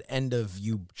fandom, but end of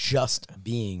you just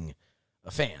being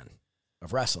a fan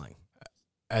of wrestling.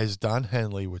 As Don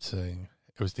Henley would sing,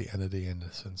 it was the end of the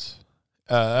innocence.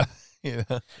 Oh,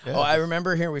 I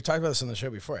remember hearing, we've talked about this on the show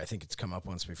before. I think it's come up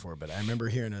once before, but I remember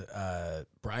hearing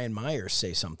Brian Myers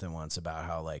say something once about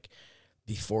how, like,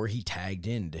 before he tagged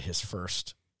into his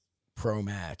first pro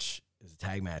match, it was a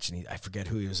tag match, and I forget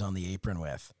who he was on the apron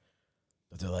with,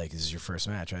 but they're like, "This is your first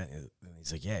match, right?" And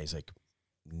he's like, "Yeah." He's like,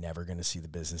 "Never going to see the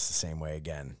business the same way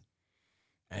again."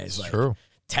 And he's like, true.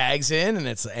 Tags in,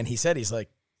 and he said, he's like,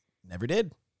 "Never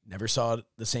did. Never saw it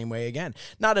the same way again."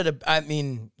 Not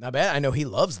bad. I know he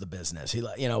loves the business.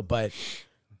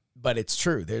 But it's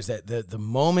true. There's that the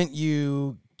moment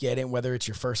you get in, whether it's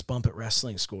your first bump at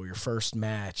wrestling school, your first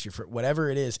match, whatever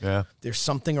it is, there's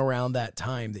something around that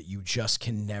time that you just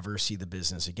can never see the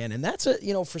business again. And that's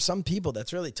for some people,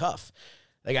 that's really tough.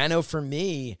 Like, I know for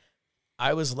me,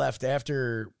 I was left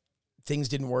after things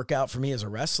didn't work out for me as a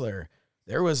wrestler.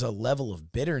 There was a level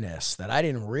of bitterness that I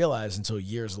didn't realize until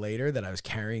years later that I was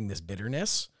carrying this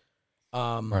bitterness.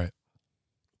 Right.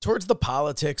 Towards the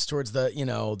politics, towards the,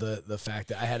 the fact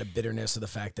that I had a bitterness of the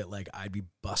fact that, like, I'd be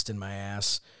busting my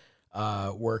ass,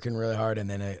 working really hard, and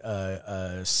then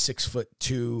a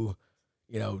 6'2",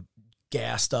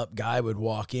 gassed up guy would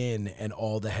walk in and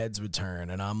all the heads would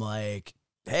turn. And I'm like,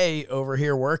 hey, over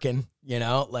here working,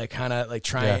 like kind of like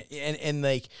trying. Yeah. And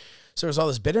like, so there's all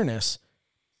this bitterness.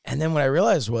 And then what I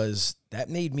realized was that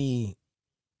made me,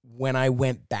 when I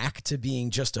went back to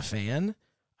being just a fan,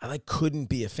 I like couldn't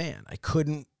be a fan. I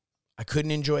couldn't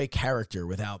enjoy a character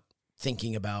without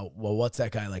thinking about, well, what's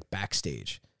that guy like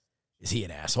backstage? Is he an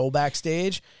asshole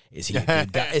backstage? Is he a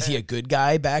good guy? Is he a good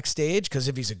guy backstage? Because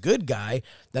if he's a good guy,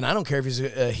 then I don't care if he's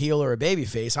a heel or a baby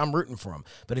face. I'm rooting for him.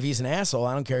 But if he's an asshole,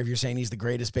 I don't care if you're saying he's the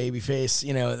greatest baby face,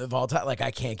 of all time. Like, I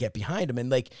can't get behind him. And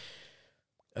like,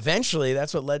 eventually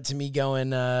that's what led to me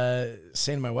going,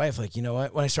 saying to my wife, like, you know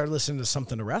what? When I started listening to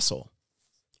Something to Wrestle,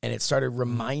 and it started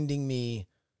reminding me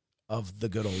of the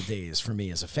good old days for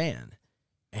me as a fan.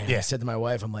 And I said to my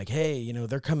wife, I'm like, hey,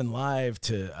 they're coming live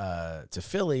to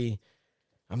Philly.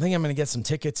 I'm thinking I'm going to get some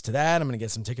tickets to that. I'm going to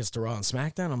get some tickets to Raw and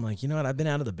SmackDown. I'm like, you know what? I've been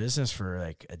out of the business for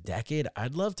like a decade.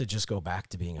 I'd love to just go back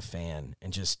to being a fan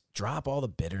and just drop all the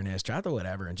bitterness, drop the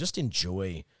whatever, and just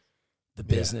enjoy the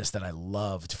business that I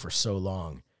loved for so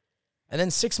long. And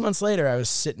then 6 months later, I was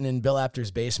sitting in Bill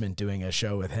Apter's basement doing a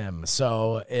show with him.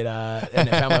 So and I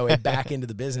found my way back into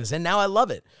the business, and now I love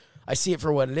it. I see it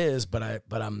for what it is, but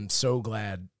I'm so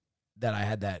glad that I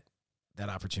had that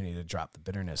opportunity to drop the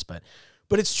bitterness. But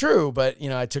it's true. But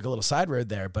I took a little side road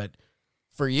there. But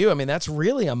for you, I mean, that's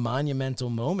really a monumental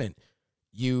moment.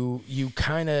 You're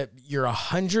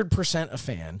 100% a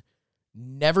fan.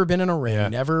 Never been in a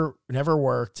ring. Never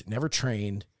worked. Never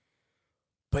trained.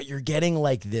 But you're getting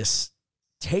like this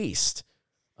taste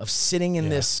of sitting in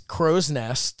this crow's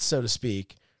nest, so to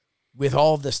speak, with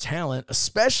all of this talent,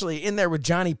 especially in there with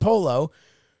Johnny Polo,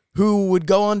 who would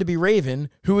go on to be Raven,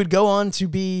 who would go on to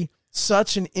be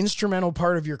such an instrumental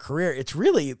part of your career. It's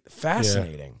really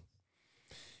fascinating.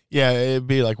 Yeah, it'd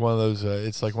be like one of those,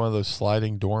 it's like one of those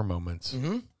sliding door moments.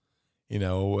 Mm-hmm.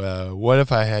 What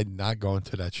if I had not gone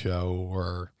to that show,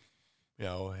 or,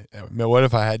 what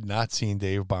if I had not seen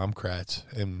Dave Baumkratz?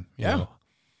 And, you know,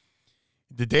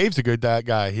 Dave's a good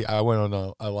guy. I went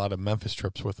on a lot of Memphis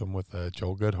trips with him with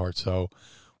Joel Goodhart, so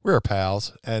we were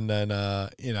pals. And then,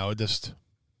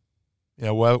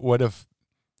 what if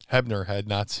Hebner had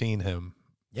not seen him?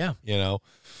 Yeah.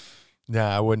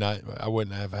 I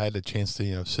wouldn't have had a chance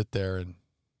to, sit there and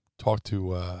talk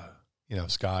to,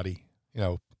 Scotty,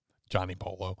 Johnny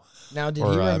Polo. Now, did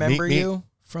he remember you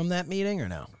from that meeting or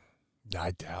no?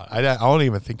 I doubt. I don't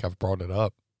even think I've brought it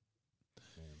up.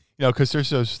 Because there's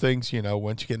those things,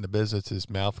 once you get in the business, his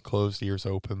mouth closed, ears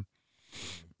open.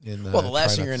 And, the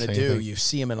last thing you're going to do, you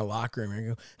see him in a locker room and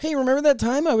you go, hey, remember that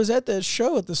time I was at the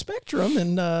show at the Spectrum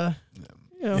and,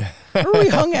 remember we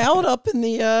hung out up in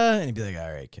the, and he'd be like,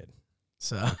 all right, kid.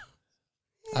 So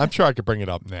I'm sure I could bring it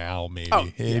up now, maybe. Oh,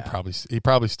 he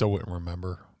probably still wouldn't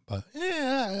remember. But,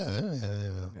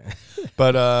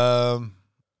 but,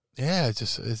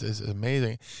 it's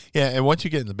amazing. Yeah, and once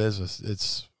you get in the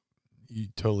business, you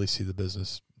totally see the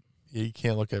business. You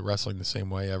can't look at wrestling the same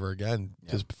way ever again.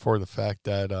 Yeah. Just before the fact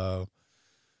that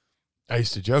I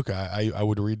used to joke. I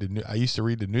used to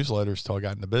read the newsletters till I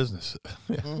got in the business.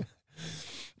 Mm-hmm.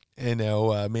 And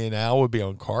me and Al would be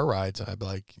on car rides. And I'd be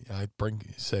like,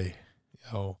 say,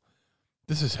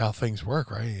 this is how things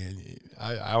work, right? And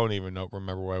I don't even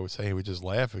remember what I would say. He would just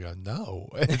laugh and go, no,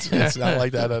 it's not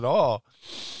like that at all.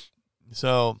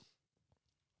 So,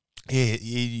 yeah,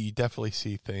 you definitely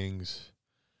see things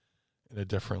in a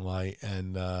different light.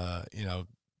 And, that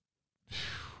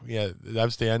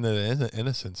was the end of the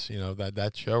innocence,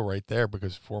 that show right there,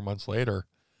 because 4 months later,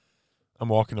 I'm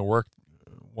walking to work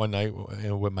one night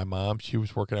with my mom. She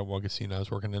was working at one casino. I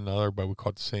was working at another, but we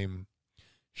caught the same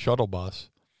shuttle bus.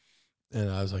 And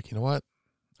I was like, you know what?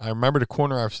 I remember the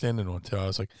corner I was standing on, too. I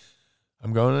was like,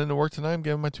 I'm going into work tonight. I'm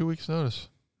giving my 2 weeks notice.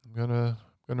 I'm going to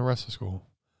wrestling school.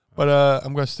 But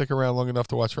I'm going to stick around long enough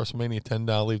to watch WrestleMania 10.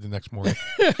 I'll leave the next morning.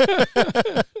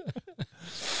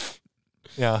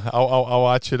 Yeah, I'll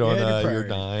watch it on your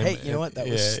dime. Hey, you know what?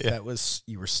 That was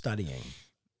you were studying.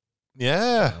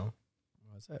 Yeah. What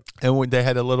was that? And when they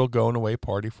had a little going away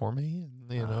party for me,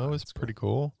 and, it was pretty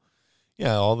cool.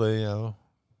 Yeah, all the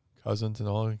cousins and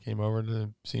all came over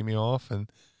to see me off. And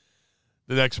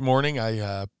the next morning,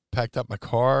 I packed up my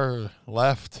car,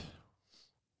 left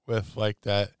with like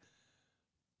that,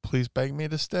 please beg me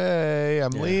to stay.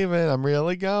 I'm leaving. I'm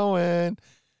really going.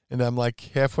 And I'm like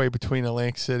halfway between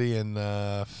Atlantic City and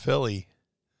Philly.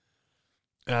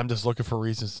 And I'm just looking for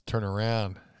reasons to turn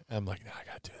around. And I'm like, no, I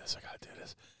got to do this.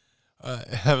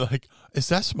 I'm like, is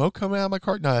that smoke coming out of my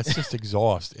car? No, that's just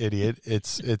exhaust, idiot.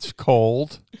 It's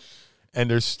cold. And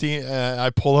there's steam. I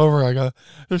pull over. I go,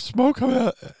 there's smoke coming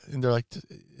out. And they're like,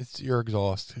 it's your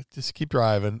exhaust. Just keep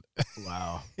driving.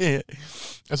 Wow. I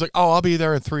was like, oh, I'll be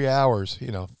there in 3 hours.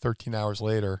 13 hours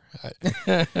later.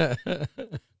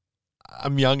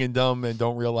 I'm young and dumb and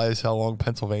don't realize how long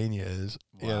Pennsylvania is,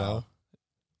 Wow.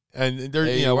 And there,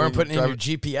 you weren't putting in your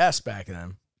GPS back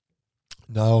then.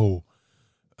 No.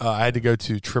 I had to go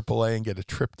to AAA and get a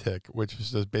triptych, which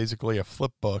was just basically a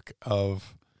flip book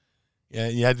of,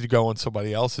 you had to go on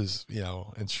somebody else's,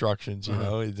 instructions,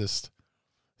 you just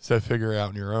instead of figure it out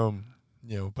on your own,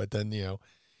 but then, you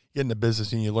get in the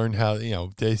business and you learn how,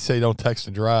 they say don't text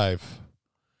and drive.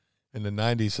 In the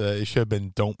 90s, it should have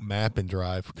been don't map and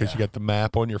drive because you got the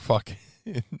map on your fucking,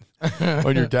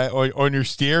 on your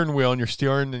steering wheel, and you're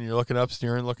steering and you're looking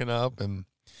up. And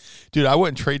dude, I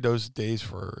wouldn't trade those days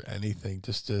for anything.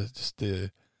 Just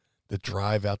to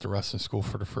drive out to wrestling school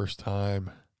for the first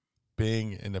time,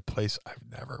 being in a place I've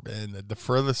never been, the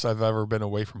furthest I've ever been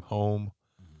away from home.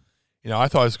 I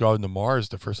thought I was going to Mars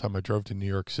the first time I drove to New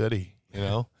York City.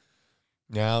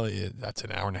 Now that's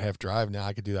an hour and a half drive. Now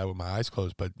I could do that with my eyes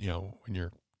closed. But when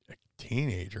you're a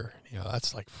teenager,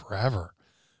 that's like forever.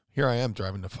 Here I am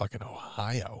driving to fucking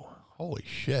Ohio. Holy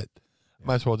shit!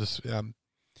 Might as well just. I'm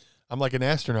like an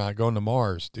astronaut going to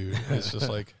Mars, dude. It's just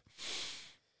like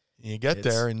you get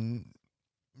there, and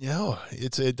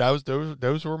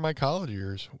those were my college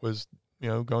years. Was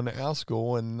going to AL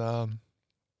school and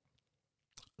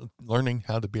learning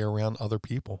how to be around other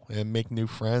people and make new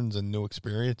friends and new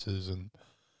experiences, and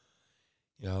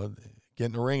get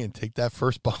in the ring and take that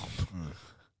first bump.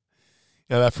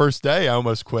 That first day I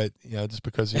almost quit. Just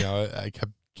because I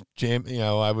kept jamming.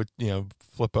 I would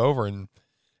flip over and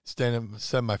instead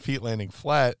of my feet landing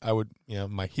flat, I would,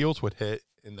 my heels would hit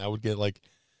and I would get like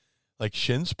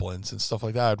shin splints and stuff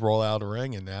like that. I'd roll out of the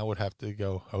ring and I would have to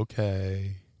go,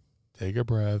 okay, take a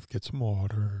breath, get some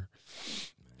water,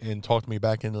 and talk me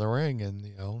back into the ring. And,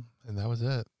 and that was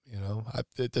it.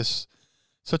 This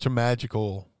such a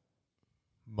magical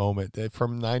moment that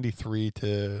from 93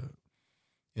 to,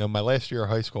 my last year of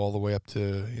high school all the way up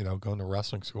to, going to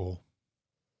wrestling school.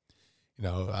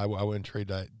 I wouldn't trade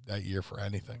that year for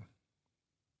anything.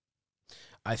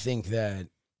 I think that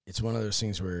it's one of those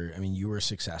things where, you were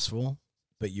successful,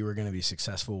 but you were going to be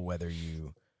successful whether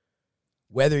you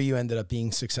ended up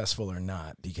being successful or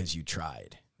not because you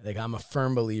tried. Like, I'm a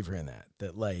firm believer in that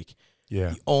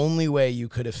the only way you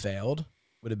could have failed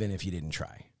would have been if you didn't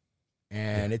try.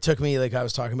 And it took me, like I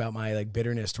was talking about my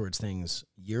bitterness towards things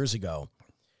years ago.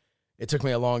 It took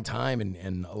me a long time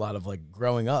and a lot of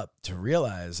growing up to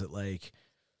realize that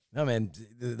no, man,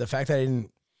 the fact that I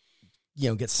didn't,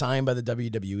 get signed by the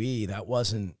WWE, that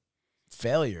wasn't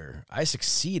failure. I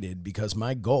succeeded because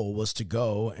my goal was to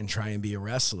go and try and be a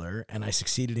wrestler, and I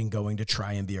succeeded in going to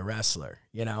try and be a wrestler.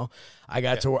 I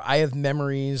got to, I have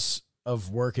memories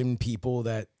of working people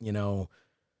that,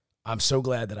 I'm so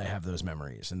glad that I have those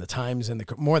memories and the times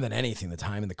more than anything, the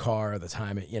time in the car, the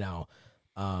time,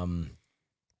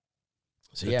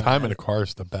 so the time in the car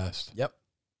is the best. Yep.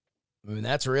 We've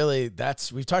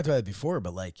talked about it before,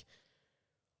 but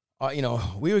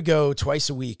we would go twice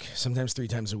a week, sometimes 3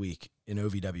 times a week in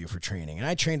OVW for training. And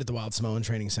I trained at the Wild Samoan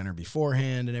Training Center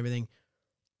beforehand and everything.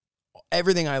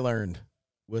 Everything I learned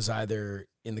was either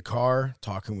in the car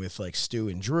talking with Stu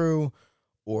and Drew,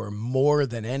 or more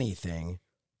than anything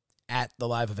at the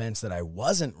live events that I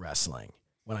wasn't wrestling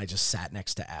when I just sat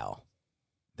next to Al.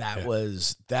 That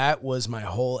was my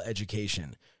whole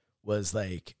education, was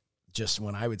just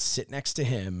when I would sit next to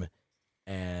him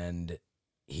and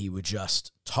he would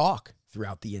just talk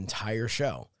throughout the entire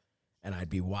show, and I'd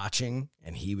be watching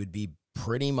and he would be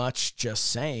pretty much just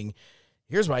saying,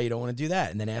 here's why you don't want to do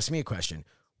that. And then ask me a question.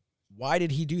 Why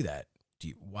did he do that?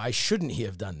 Why shouldn't he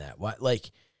have done that?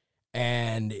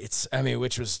 And it's,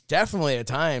 which was definitely at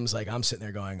times, I'm sitting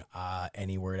there going,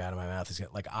 any word out of my mouth is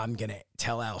I'm going to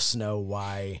tell Al Snow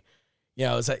why,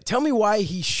 it's tell me why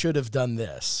he should have done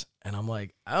this. And I'm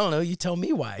like, I don't know. You tell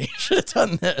me why he should have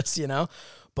done this,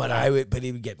 but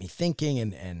he would get me thinking.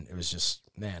 And it was just,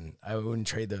 man, I wouldn't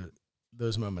trade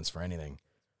those moments for anything.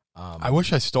 I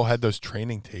wish I still had those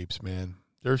training tapes, man.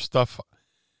 There's stuff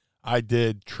I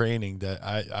did training that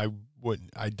I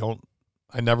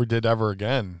I never did ever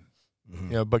again.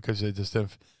 Because it just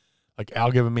like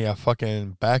Al giving me a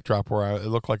fucking backdrop where it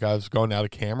looked like I was going out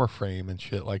of camera frame and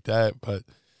shit like that. But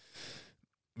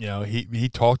he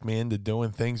talked me into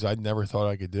doing things I never thought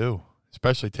I could do,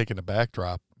 especially taking a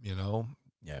backdrop. Yeah.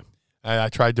 I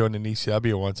tried doing an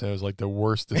ECW once, and it was like the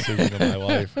worst decision of my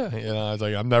life. I was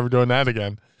like, I'm never doing that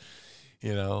again.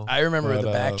 I remember with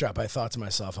the backdrop, I thought to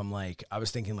myself, I was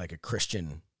thinking like a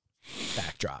Christian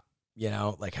backdrop,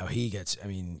 like how he gets,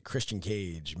 Christian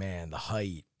Cage, man, the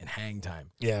height and hang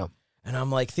time. Yeah. And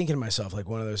I'm like thinking to myself, like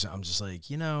one of those, I'm just like,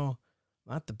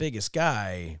 not the biggest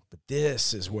guy, but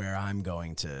this is where I'm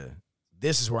going to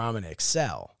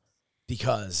excel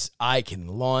because I can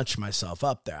launch myself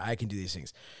up there. I can do these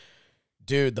things.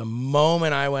 Dude, the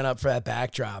moment I went up for that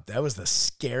backdrop, that was the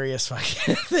scariest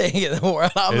fucking thing in the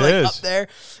world. I'm up there,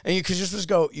 and you could just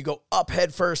go up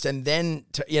head first, and then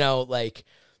like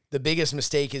the biggest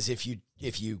mistake is if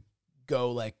you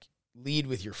go like lead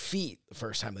with your feet the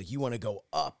first time, like you want to go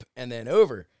up and then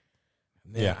over.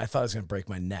 Man, I thought I was gonna break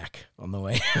my neck on the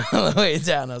way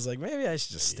down. I was like, maybe I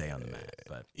should just stay on the mat.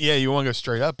 But you want to go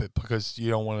straight up it because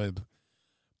you don't want to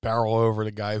barrel over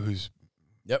the guy who's.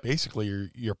 Yep. Basically,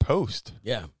 your post.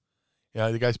 Yeah.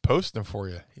 The guy's posting for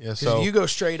you. Yeah. So if you go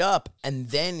straight up and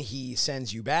then he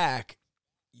sends you back,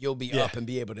 you'll be up and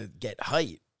be able to get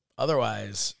height.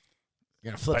 Otherwise,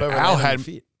 you're gonna flip over and land on your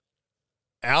feet.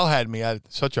 Al had me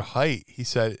at such a height. He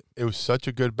said it was such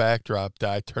a good backdrop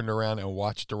that I turned around and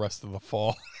watched the rest of the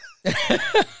fall.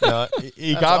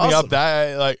 He got me up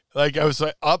that like I was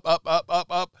like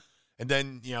up, and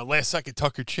then last second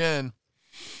tuck your chin.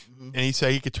 And he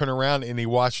said he could turn around and he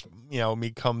watched,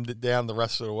 me come down the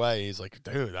rest of the way. He's like,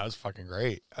 dude, that was fucking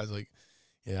great. I was like,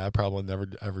 I probably never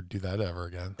ever do that ever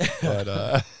again.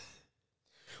 But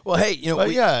well, hey,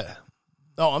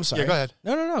 Oh, I'm sorry. Yeah, go ahead.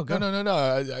 No, go.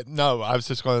 No. I was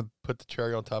just going to put the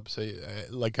cherry on top and say,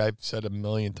 like I've said a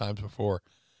million times before,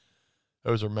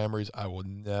 those are memories I will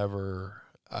never.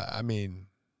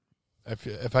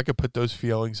 If I could put those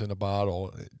feelings in a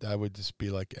bottle, that would just be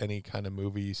like any kind of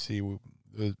movie you see.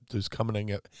 Those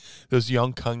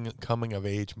young coming of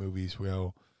age movies,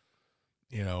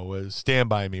 Stand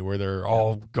By Me, where they're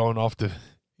all going off to,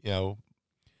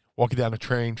 walking down a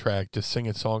train track, just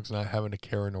singing songs, not having a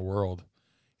care in the world.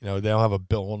 They don't have a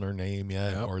bill in their name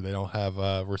yet, or they don't have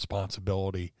a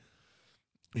responsibility.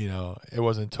 It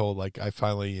wasn't until like I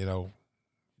finally,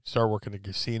 started working at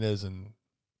casinos and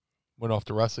went off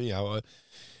to wrestling.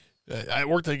 I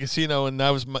worked at a casino, and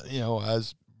I was, I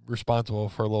was responsible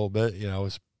for a little bit. I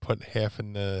was putting half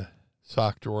in the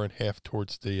sock drawer and half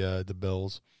towards the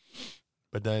bills.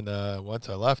 But then once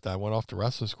I left, I went off to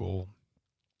wrestling school.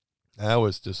 That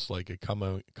was just like a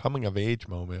coming of age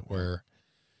moment where,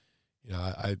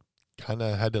 I kind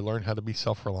of had to learn how to be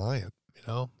self-reliant.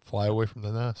 Fly away from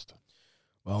the nest.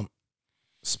 Well,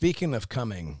 speaking of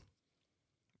coming.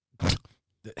 The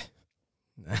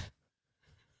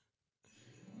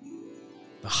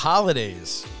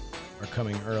holidays are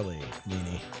coming early,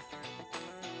 Meanie.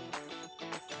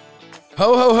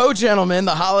 Ho, ho, ho, gentlemen.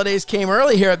 The holidays came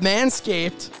early here at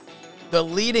Manscaped. The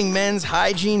leading men's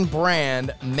hygiene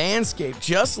brand, Manscaped,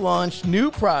 just launched new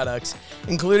products,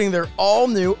 including their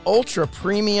all-new Ultra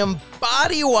Premium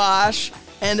Body Wash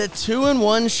and a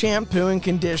 2-in-1 shampoo and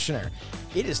conditioner.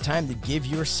 It is time to give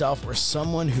yourself or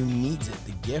someone who needs it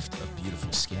the gift of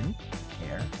beautiful skin,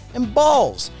 hair, and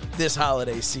balls this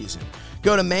holiday season.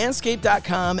 Go to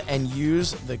manscaped.com and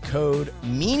use the code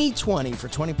MEANIE20 for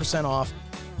 20% off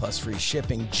plus free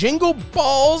shipping. Jingle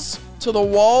balls to the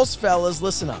walls, fellas.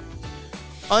 Listen up.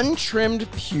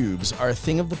 Untrimmed pubes are a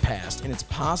thing of the past, and it's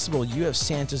possible you have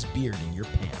Santa's beard in your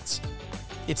pants.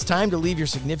 It's time to leave your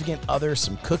significant other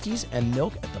some cookies and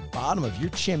milk at the bottom of your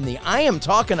chimney. I am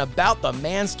talking about the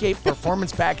Manscaped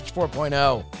Performance Package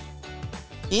 4.0.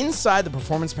 Inside the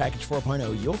Performance Package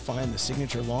 4.0, you'll find the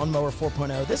signature Lawnmower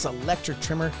 4.0. This electric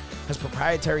trimmer has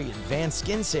proprietary advanced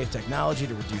skin-safe technology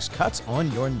to reduce cuts on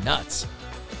your nuts.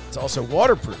 It's also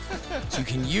waterproof, so you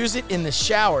can use it in the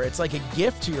shower. It's like a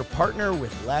gift to your partner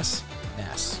with less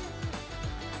mess.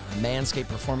 The Manscaped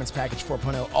Performance Package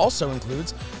 4.0 also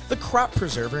includes the Crop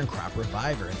Preserver and Crop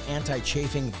Reviver, an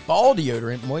anti-chafing ball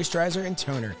deodorant, moisturizer, and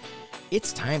toner.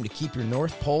 It's time to keep your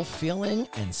North Pole feeling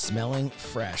and smelling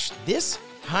fresh. This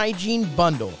hygiene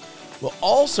bundle will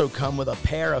also come with a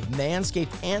pair of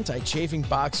Manscaped anti-chafing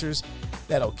boxers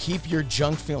that'll keep your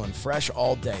junk feeling fresh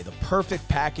all day. The perfect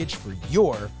package for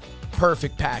your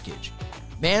perfect package.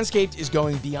 Manscaped is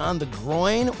going beyond the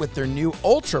groin with their new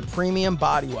Ultra Premium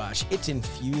Body Wash. It's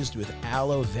infused with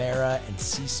aloe vera and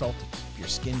sea salt to keep your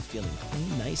skin feeling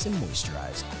clean, nice, and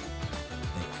moisturized.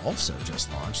 They also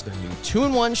just launched their new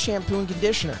 2-in-1 shampoo and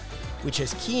conditioner, which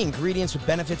has key ingredients with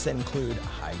benefits that include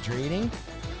hydrating,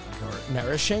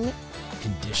 nourishing,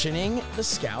 conditioning the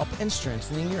scalp, and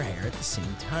strengthening your hair at the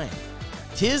same time.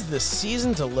 'Tis the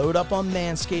season to load up on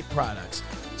Manscaped products.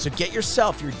 So get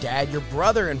yourself, your dad, your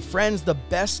brother, and friends the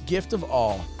best gift of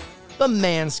all, the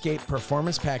Manscaped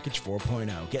Performance Package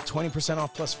 4.0. Get 20%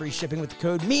 off plus free shipping with the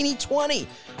code MEANIE20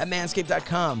 at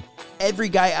manscaped.com. Every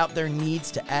guy out there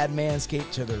needs to add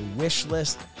Manscaped to their wish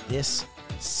list this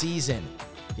season.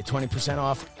 Get 20%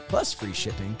 off plus free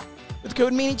shipping with the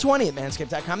code MEANIE20 at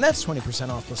manscaped.com. That's 20%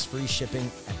 off plus free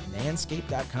shipping at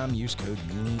manscaped.com. Use code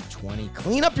MEANIE20.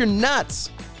 Clean up your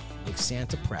nuts. Make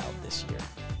Santa proud this year.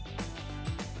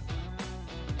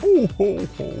 Ho, ho,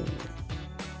 ho.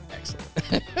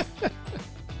 Excellent.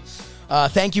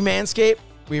 Thank you, Manscaped.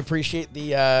 We appreciate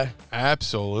the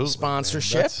Absolutely,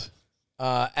 sponsorship.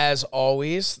 man. As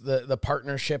always, the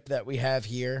partnership that we have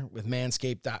here with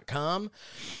manscaped.com.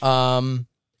 And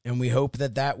we hope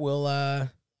that will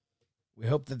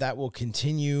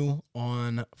continue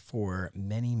on for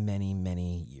many, many,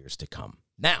 many years to come.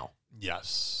 Now,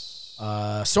 Yes.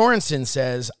 Sorensen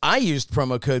says, I used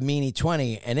promo code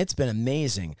MEANIE20 and it's been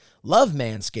amazing. Love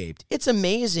Manscaped. It's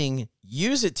amazing.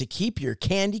 Use it to keep your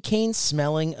candy cane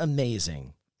smelling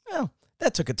amazing. Well,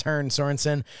 that took a turn,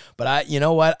 Sorensen, but you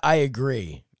know what? I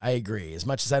agree. As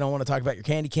much as I don't want to talk about your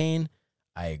candy cane,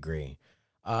 I agree.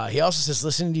 He also says,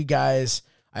 listening to you guys,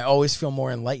 I always feel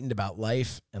more enlightened about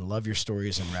life and love your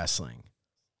stories in wrestling.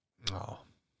 Oh,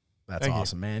 That's Thank you.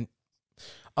 awesome, man.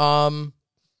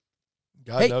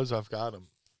 God Hey. knows I've got them.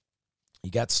 You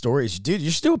got stories. Dude,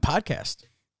 you should do a podcast.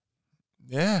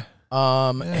 Yeah.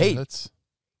 Hey, That's.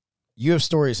 you have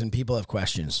stories and people have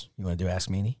questions. You want to do Ask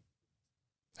Meanie?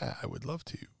 I would love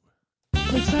to.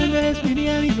 It's time to ask me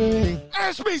anything.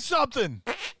 Ask me something.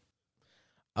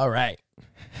 All right.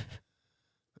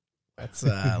 Let's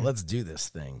do this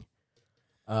thing.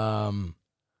 Hi,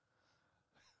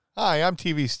 I'm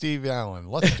TV Steve Allen.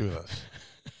 Let's do this.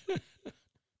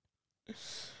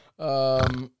 All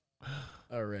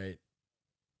right.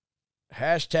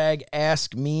 Hashtag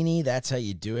Ask Meanie. That's how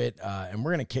you do it. And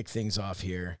we're going to kick things off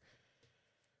here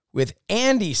with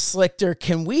Andy Slichter.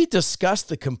 Can we discuss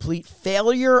the complete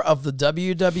failure of the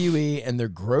WWE and their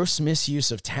gross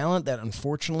misuse of talent that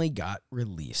unfortunately got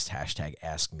released? Hashtag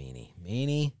Ask Meanie.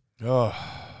 Meanie. Oh,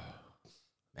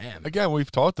 Man. again,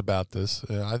 we've talked about this.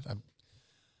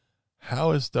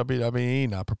 How is WWE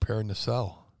not preparing to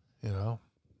sell? You know,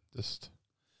 just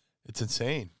it's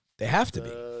insane. They have to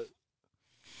be.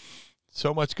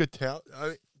 So much good talent.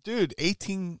 Dude,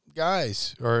 18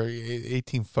 guys or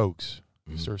 18 folks.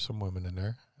 There's some women in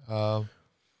there.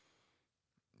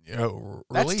 That's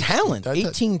released. talent.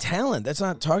 18 talent. That's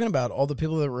not talking about all the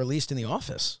people that were released in The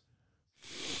Office.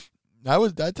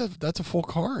 That's a full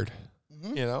card.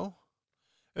 You know,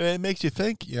 and it makes you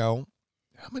think. You know,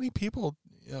 how many people?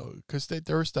 You know, because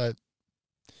there was that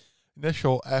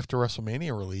initial after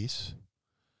WrestleMania release.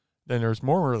 Then there's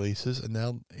more releases, and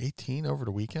now 18 over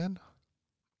the weekend.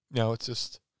 You know, it's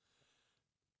just,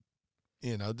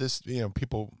 you know, this, you know,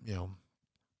 people, you know,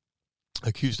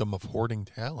 accused them of hoarding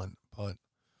talent, but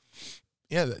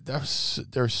yeah,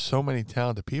 there's so many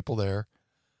talented people there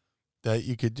that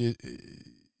you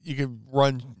could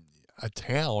run a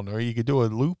town, or you could do a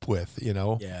loop with, you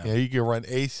know. Yeah. You could run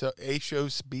A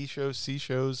shows, B shows, C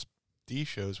shows, D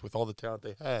shows with all the talent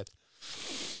they had.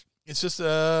 It's just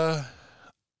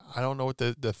I don't know what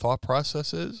the thought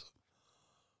process is,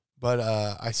 but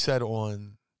I said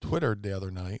on Twitter the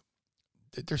other night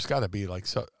that there's got to be like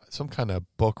some kind of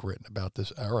book written about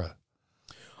this era.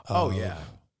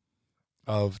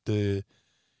 Of the,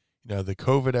 you know, the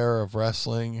COVID era of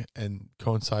wrestling and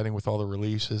coinciding with all the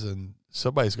releases, and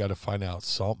somebody's got to find out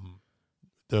something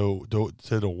to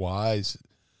the whys,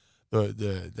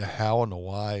 the how and the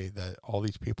why that all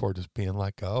these people are just being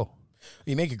let go.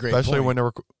 You make a great Especially point. when they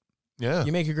were, yeah.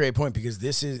 You make a great point, because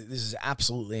this is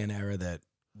absolutely an era that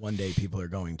one day people are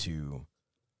going to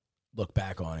look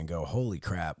back on and go, "Holy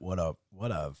crap, what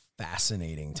a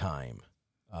fascinating time."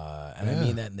 And I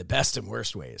mean that in the best and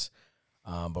worst ways,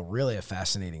 but really a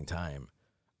fascinating time.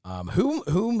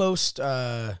 Who's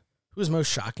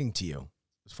most shocking to you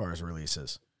as far as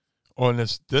releases? On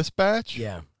this dispatch?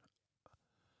 Yeah,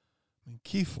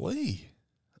 Keith Lee.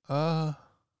 I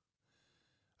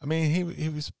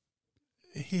mean,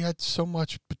 he had so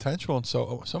much potential and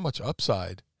so much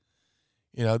upside.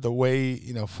 You know, the way,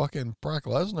 you know, fucking Brock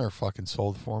Lesnar fucking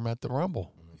sold for him at the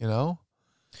Rumble, you know?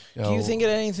 Do you think it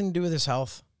had anything to do with his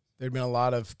health? There'd been a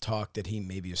lot of talk that he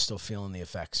maybe is still feeling the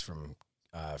effects from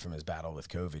his battle with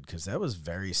COVID, because that was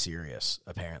very serious,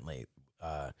 apparently.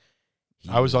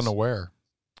 I was unaware.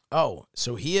 Oh,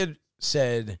 so he had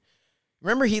said,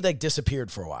 remember he like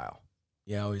disappeared for a while.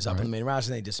 You know, he was up on the main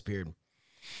roster and they disappeared.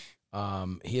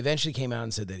 He eventually came out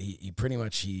and said that he pretty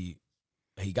much he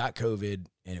got COVID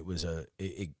and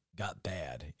it got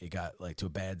bad. It got like to a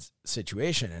bad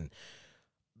situation. And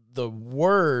the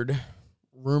word,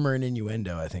 rumor and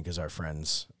innuendo, I think as our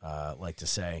friends like to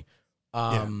say,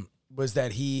 was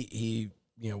that he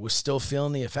was still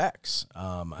feeling the effects.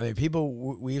 I mean,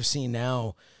 people we've seen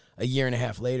now a year and a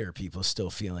half later, people still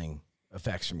feeling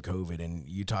effects from COVID. And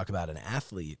you talk about an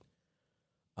athlete.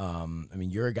 I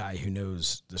mean, you're a guy who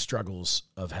knows the struggles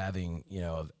of having,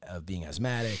 of being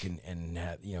asthmatic and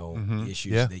have,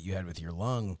 issues that you had with your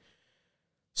lung.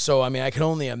 So, I mean, I can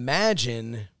only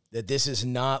imagine that this is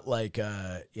not like,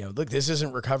 look, this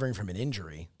isn't recovering from an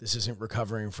injury. This isn't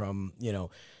recovering from,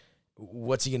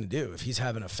 what's he going to do if he's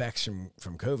having effects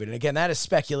from COVID? And again, that is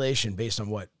speculation based on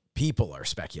what people are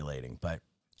speculating, but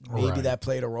maybe that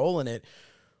played a role in it.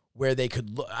 Where they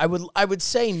could look, I would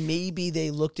say maybe they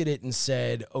looked at it and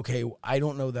said, okay, I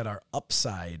don't know that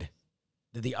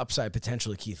the upside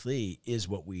potential of Keith Lee is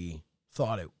what we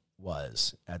thought it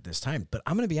was at this time. But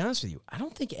I'm going to be honest with you. I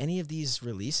don't think any of these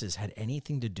releases had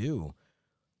anything to do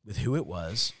with who it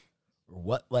was or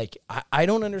what, like, I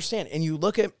don't understand. And you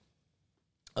look at,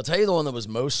 I'll tell you the one that was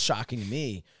most shocking to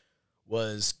me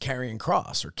was Karrion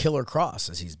Kross or Killer Kross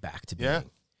as he's back to being. Yeah.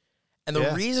 And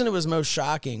the reason it was most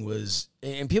shocking was,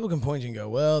 and people can point and go,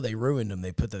 well, they ruined him.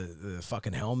 They put the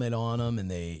fucking helmet on him and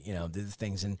they, did the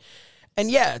things. And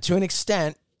yeah, to an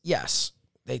extent, yes,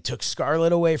 they took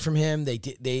Scarlett away from him.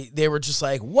 They were just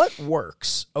like, what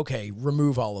works? Okay,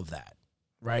 remove all of that.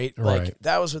 Right? Like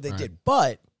that was what they did.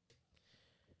 But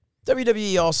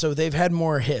WWE also, they've had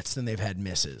more hits than they've had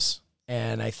misses.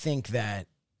 And I think that,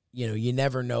 you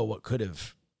never know what could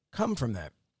have come from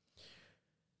that.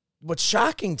 What's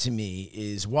shocking to me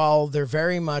is while they're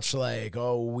very much like,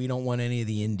 oh, we don't want any of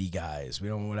the indie guys. We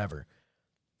don't want whatever.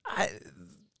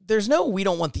 We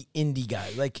don't want the indie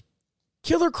guy. Like,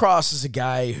 Killer Kross is a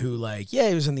guy who, like,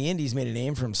 he was in the indies, made a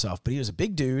name for himself, but he was a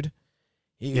big dude.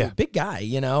 He was a big guy,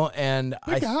 and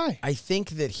I think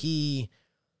that he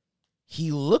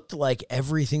looked like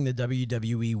everything the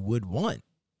WWE would want.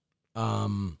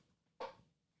 So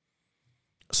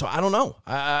I don't know.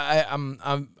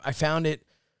 I found it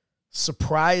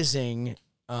surprising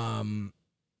that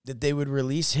they would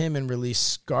release him and release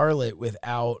Scarlett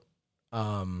without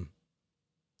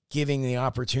giving the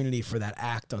opportunity for that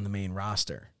act on the main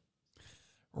roster.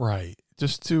 Right.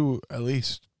 Just to at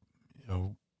least,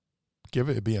 give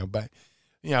it,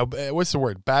 what's the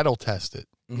word? Battle test it,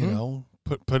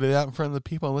 put it out in front of the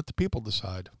people and let the people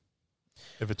decide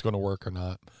if it's going to work or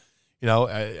not.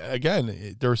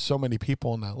 Again, there were so many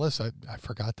people on that list. I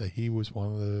forgot that he was one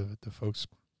of the folks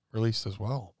released as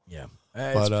well. Yeah,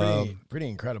 it's pretty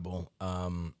incredible.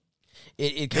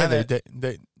 It kind of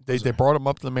they brought him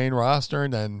up to the main roster,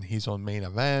 and then he's on main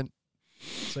event.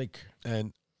 It's like,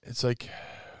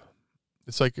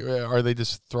 are they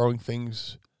just throwing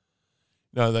things?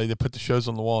 No, they put the shows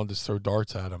on the wall and just throw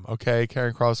darts at him. Okay,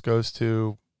 Karrion Kross goes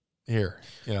to here.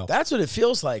 That's what it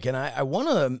feels like, and I want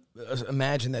to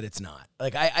imagine that it's not.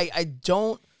 Like I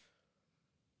don't.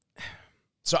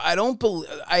 So I don't believe.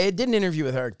 I did an interview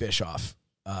with Eric Bischoff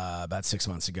about 6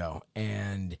 months ago,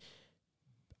 and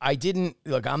I didn't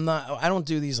look. I don't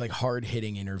do these like hard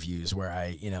hitting interviews where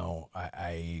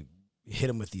I hit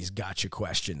him with these gotcha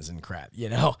questions and crap,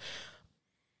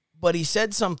 But he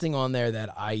said something on there that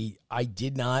I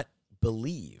did not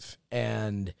believe,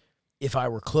 and if I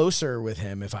were closer with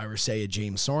him, if I were say a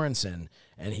James Sorensen,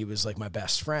 and he was like my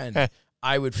best friend,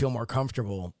 I would feel more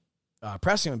comfortable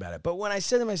pressing him about it. But when I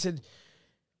said to him, I said,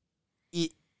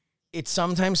 it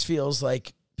sometimes feels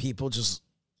like people just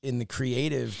in the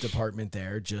creative department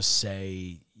there just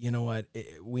say, you know what,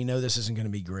 we know this isn't going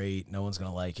to be great. No one's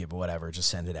going to like it, but whatever, just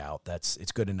send it out.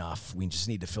 It's good enough. We just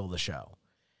need to fill the show.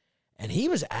 And he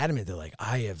was adamant that like,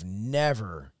 I have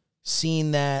never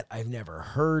seen that. I've never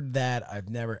heard that.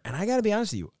 And I got to be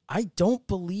honest with you, I don't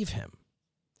believe him.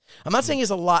 I'm not saying he's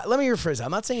a liar. Let me rephrase that.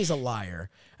 I'm not saying he's a liar,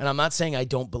 and I'm not saying I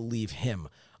don't believe him.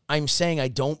 I'm saying I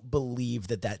don't believe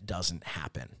that doesn't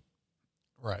happen.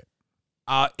 Right.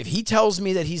 If he tells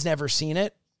me that he's never seen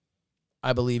it,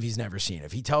 I believe he's never seen it.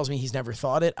 If he tells me he's never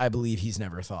thought it, I believe he's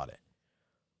never thought it.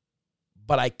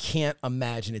 But I can't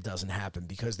imagine it doesn't happen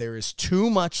because there is too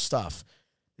much stuff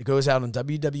that goes out on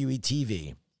WWE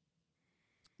TV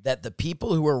that the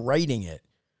people who are writing it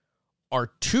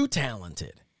are too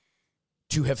talented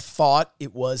to have thought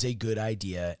it was a good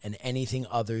idea and anything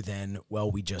other than,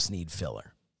 well, we just need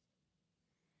filler.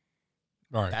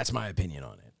 All right. That's my opinion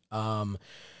on it.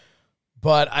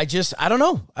 But I don't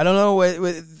know. I don't know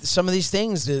with some of these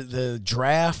things, the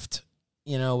draft,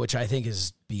 which I think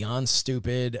is beyond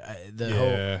stupid. They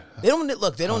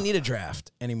don't need a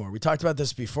draft anymore. We talked about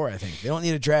this before, I think. They don't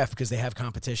need a draft because they have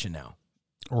competition now.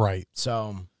 Right.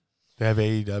 So they have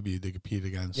AEW to compete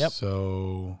against. Yep.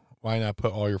 So why not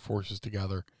put all your forces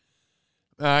together?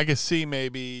 I can see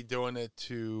maybe doing it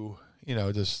to,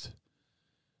 just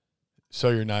so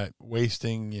you're not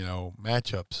wasting,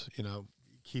 matchups,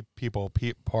 keep people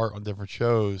apart on different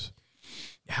shows.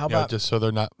 How about just so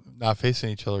they're not facing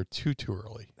each other too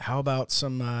early? How about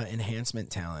some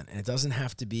enhancement talent? And it doesn't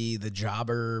have to be the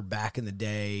jobber back in the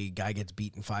day, guy gets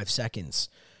beat in 5 seconds.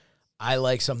 I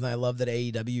like something I love that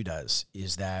AEW does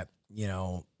is that,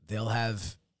 they'll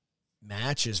have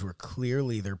matches where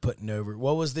clearly they're putting over.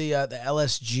 What was the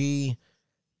LSG?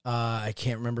 I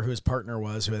can't remember who his partner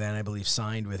was, who then I believe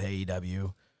signed with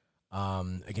AEW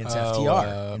against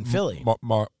FTR in Philly.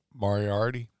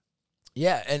 Moriarty.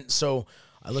 Yeah, and so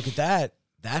I look at that.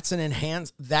 That's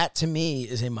that to me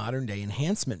is a modern day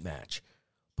enhancement match,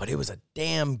 but it was a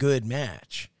damn good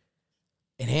match.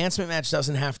 Enhancement match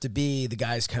doesn't have to be the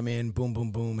guys come in, boom,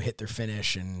 boom, boom, hit their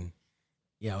finish, and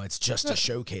it's just a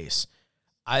showcase.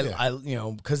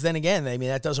 Because then again, I mean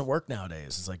that doesn't work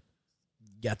nowadays. It's like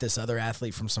you got this other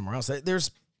athlete from somewhere else.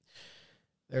 There's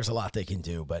a lot they can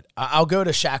do, but I'll go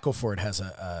to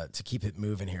Shackleford to keep it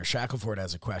moving here. Shackleford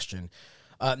has a question.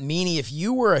 Meanie, if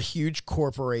you were a huge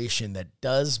corporation that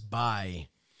does buy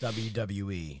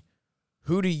WWE,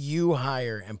 who do you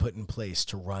hire and put in place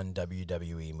to run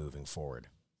WWE moving forward?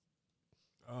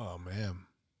 Oh, man.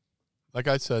 Like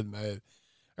I said,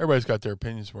 everybody's got their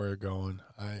opinions where they're going.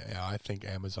 I think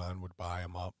Amazon would buy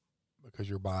them up because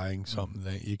you're buying something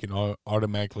that you can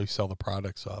automatically sell the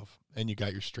products of. And you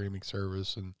got your streaming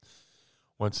service. And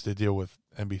once the deal with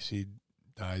NBC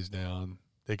dies down,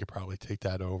 they could probably take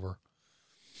that over.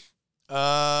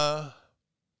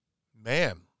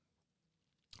 Man.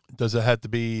 Does it have to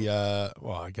be, I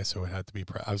guess it would have to be,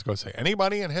 I was going to say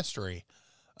anybody in history.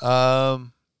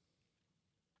 Sam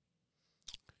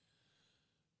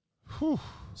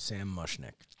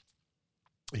Mushnick.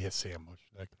 Yeah, Sam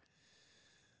Mushnick.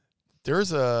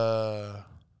 There's oh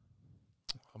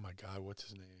my God, what's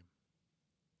his name?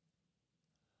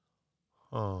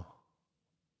 Oh.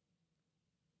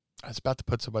 I was about to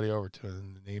put somebody over to it,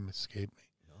 and the name escaped me.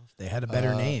 If they had a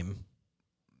better name.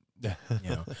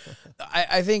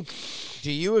 I think,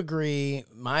 do you agree?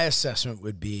 My assessment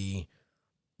would be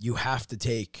you have to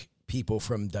take people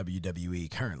from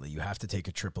WWE currently. You have to take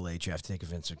a Triple H, you have to take a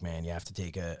Vince McMahon, you have to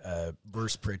take a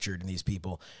Bruce Pritchard and these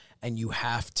people, and you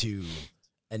have to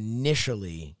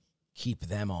initially keep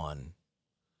them on,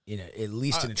 at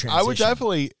least in a transition. I would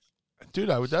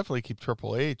definitely keep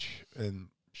Triple H and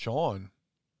Shawn.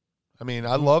 I mean,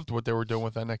 I loved what they were doing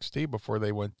with NXT before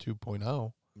they went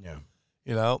 2.0. Yeah.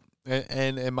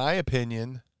 And in my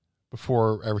opinion,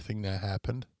 before everything that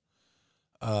happened,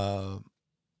 I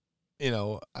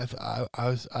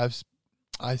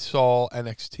saw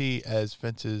NXT as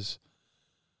Vince's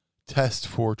test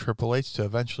for Triple H to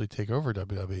eventually take over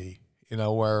WWE.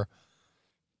 Where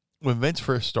when Vince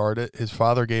first started, his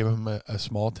father gave him a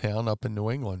small town up in New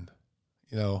England.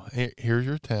 Here's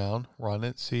your town, run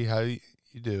it, see how you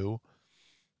do,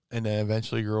 and then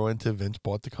eventually grew into Vince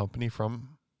bought the company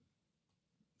from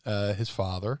his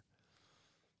father,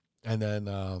 and then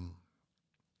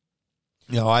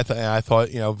I thought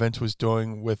Vince was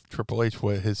doing with Triple H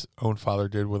what his own father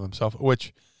did with himself,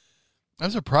 which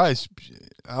I'm surprised.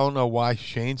 I don't know why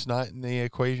Shane's not in the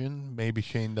equation. Maybe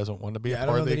Shane doesn't want to be a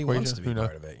part of the equation. He wants to be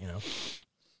part of it,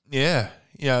 Yeah,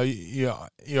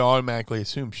 you automatically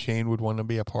assume Shane would want to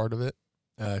be a part of it.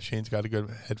 Shane's got a good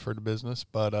head for the business,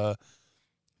 but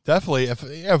definitely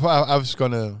if I was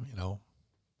going to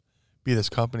be this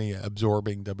company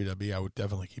absorbing WWE, I would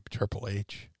definitely keep Triple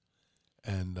H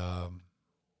and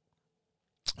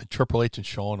Triple H and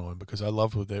Shawn on because I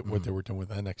love what they were doing with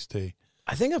NXT.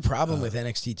 I think a problem with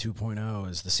NXT 2.0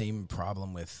 is the same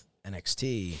problem with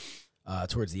NXT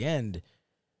towards the end.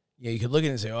 You could look at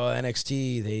it and say, "Oh,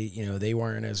 NXT, they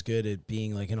weren't as good at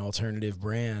being like an alternative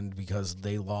brand because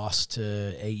they lost to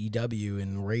AEW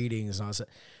in ratings and all that."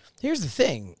 Here's the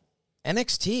thing.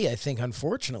 NXT, I think,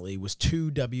 unfortunately, was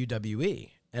too WWE.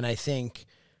 And I think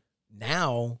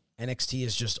now NXT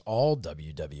is just all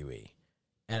WWE.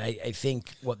 And I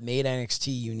think what made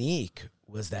NXT unique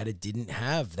was that it didn't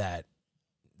have that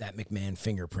McMahon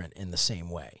fingerprint in the same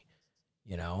way,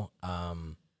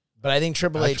 But I think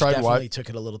Triple H definitely took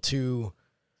it a little too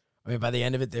I mean, by the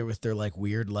end of it, they're with their like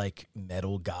weird, like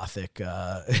metal gothic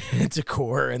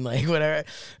decor and like whatever.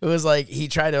 It was like he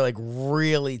tried to like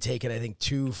really take it, I think,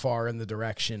 too far in the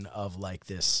direction of like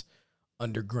this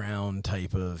underground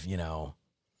type of, you know,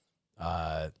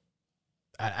 I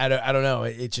don't know.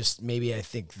 It just, maybe I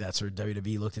think that's where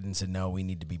WWE looked at it and said, no, we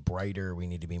need to be brighter. We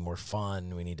need to be more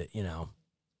fun. We need to, you know,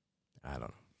 I don't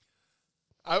know.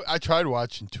 I tried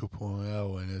watching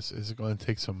 2.0, and it's going to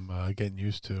take some getting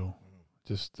used to.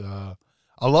 Just I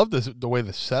love the way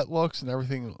the set looks and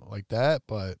everything like that,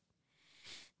 but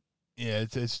yeah,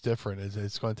 it's different.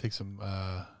 It's going to take some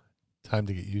time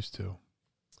to get used to.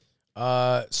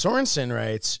 Sorensen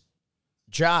writes,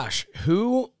 Josh,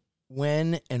 who,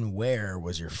 when, and where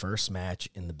was your first match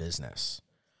in the business?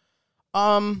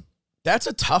 That's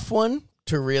a tough one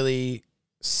to really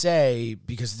say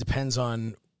because it depends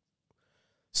on.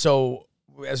 So,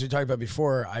 as we talked about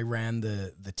before, I ran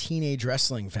the Teenage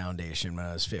Wrestling Foundation when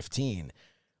I was 15.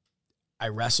 I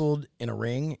wrestled in a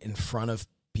ring in front of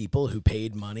people who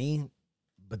paid money,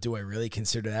 but do I really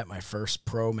consider that my first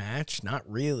pro match? Not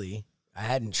really. I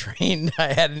hadn't trained.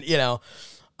 I hadn't, you know.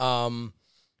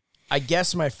 I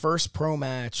guess my first pro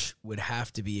match would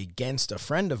have to be against a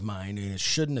friend of mine, and it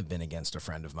shouldn't have been against a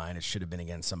friend of mine. It should have been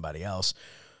against somebody else.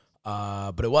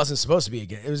 But it wasn't supposed to be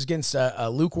against. It was against a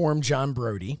lukewarm John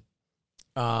Brody.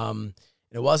 It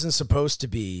wasn't supposed to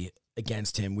be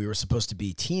against him. We were supposed to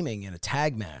be teaming in a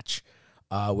tag match,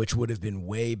 which would have been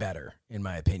way better, in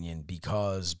my opinion,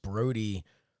 because Brody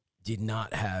did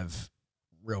not have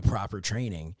real proper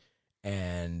training.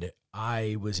 And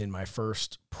I was in my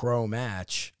first pro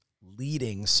match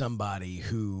leading somebody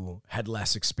who had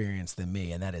less experience than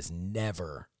me. And that is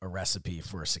never a recipe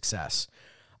for success.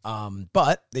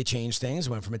 But they changed things,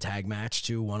 went from a tag match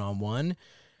to one-on-one,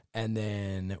 and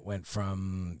then went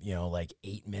from, you know, like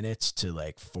 8 minutes to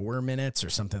like 4 minutes or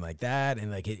something like that.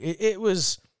 And like, it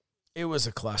was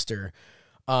a cluster.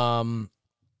 But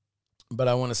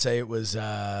I want to say it was,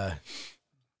 I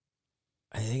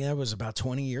think that was about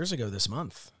 20 years ago this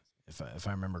month, if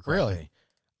I remember correctly.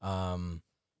 Really?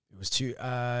 It was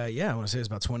I want to say it was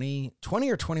about 20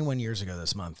 or 21 years ago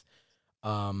this month.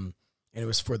 And it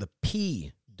was for the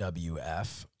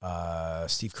PWF,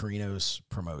 Steve Carino's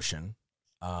promotion.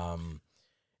 And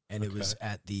it was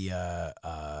at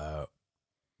the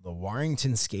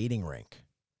Warrington skating rink,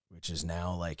 which is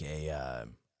now like an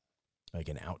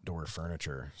outdoor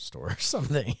furniture store or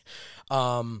something.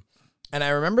 And I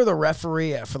remember the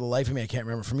referee, for the life of me, I can't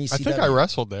remember, from ECW. I think I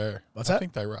wrestled there. What's that?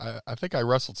 I think I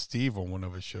wrestled Steve on one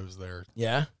of his shows there.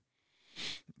 Yeah?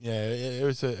 Yeah, it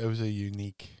was a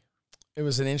unique. It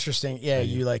was an interesting,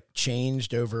 you like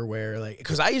changed over where, like,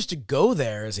 because I used to go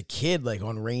there as a kid, like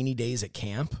on rainy days at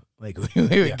camp. Like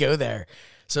we would go there.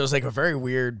 So it was like a very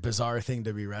weird, bizarre thing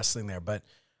to be wrestling there. But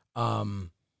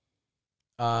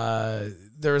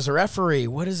there was a referee,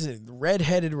 what is it?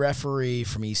 Redheaded referee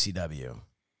from ECW.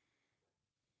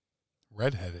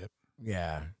 Redheaded?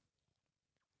 Yeah.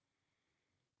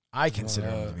 I consider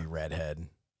him to be redhead.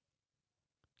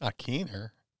 Not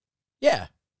Keener. Yeah.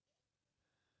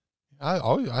 I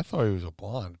thought he was a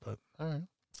blonde, but all right.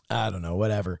 I don't know,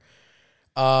 whatever.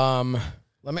 I'm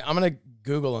gonna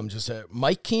Google him. Just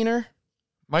Mike Keener.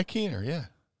 Mike Keener, yeah.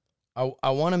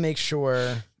 I want to make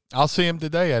sure. I'll see him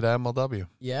today at MLW.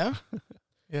 Yeah.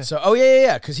 Yeah. So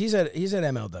yeah, because he's at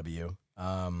MLW.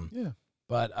 Yeah.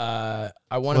 But I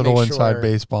want to make sure little inside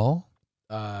baseball.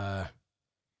 That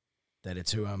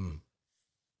it's who I'm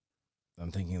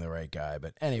thinking the right guy.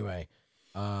 But anyway,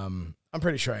 I'm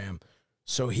pretty sure I am.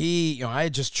 So I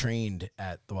had just trained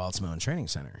at the Wild Samoan Training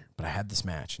Center, but I had this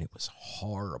match, and it was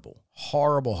horrible.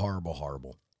 Horrible, horrible,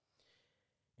 horrible.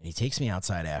 And he takes me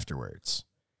outside afterwards,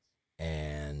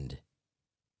 and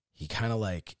he kind of,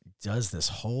 like, does this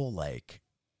whole, like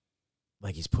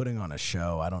he's putting on a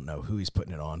show. I don't know who he's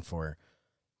putting it on for.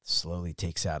 Slowly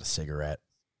takes out a cigarette,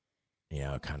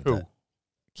 kind of. Who?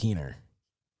 Keener,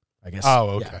 I guess.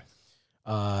 Oh, okay.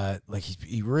 Yeah. Like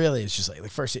he really is just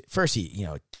like first he,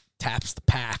 taps the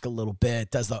pack a little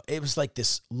bit, it was like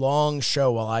this long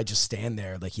show while I just stand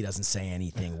there, like he doesn't say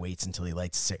anything, waits until he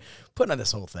lights a putting on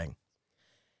this whole thing.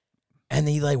 And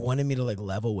he like wanted me to like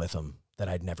level with him that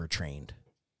I'd never trained.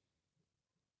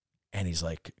 And he's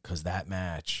like, because that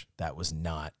match, that was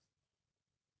not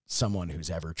someone who's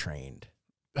ever trained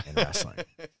in wrestling.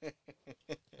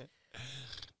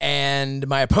 And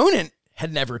my opponent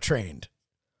had never trained.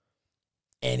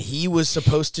 And he was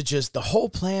supposed to the whole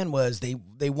plan was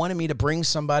they wanted me to bring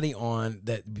somebody on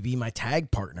that be my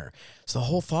tag partner. So the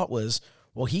whole thought was,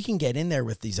 well, he can get in there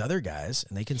with these other guys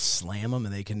and they can slam them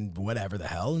and they can whatever the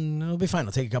hell, and it'll be fine.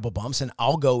 I'll take a couple bumps and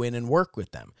I'll go in and work with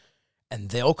them. and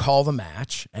they'll call the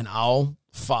match, and I'll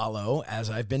follow as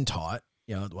I've been taught,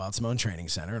 at Wild Simone Training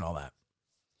Center and all that.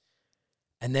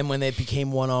 And then when they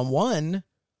became one-on-one,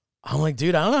 I'm like,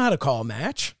 dude, I don't know how to call a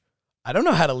match. I don't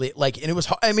know how to, and it was,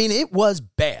 it was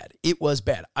bad. It was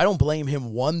bad. I don't blame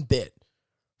him one bit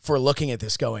for looking at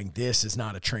this going, this is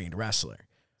not a trained wrestler.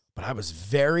 But I was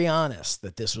very honest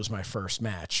that this was my first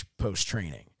match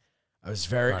post-training. I was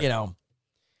very, and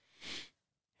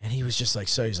he was just like,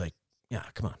 so he's like, yeah,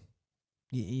 come on.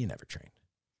 You never trained.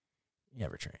 You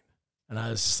never trained. And I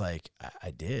was just like,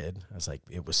 I did. I was like,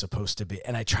 it was supposed to be.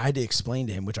 And I tried to explain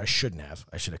to him, which I shouldn't have.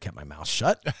 I should have kept my mouth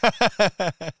shut.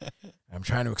 I'm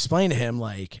trying to explain to him,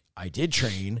 like, I did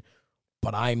train,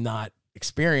 but I'm not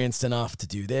experienced enough to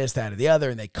do this, that, or the other.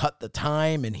 And they cut the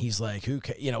time. And he's like,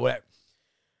 what?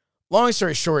 Long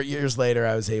story short, years later,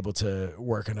 I was able to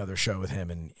work another show with him.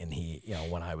 And he,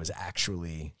 when I was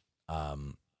actually,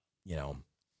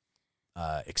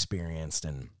 experienced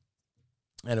and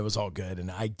it was all good. And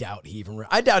I doubt he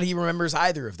remembers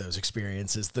either of those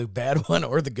experiences, the bad one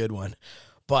or the good one.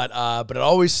 But it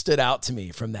always stood out to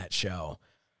me from that show,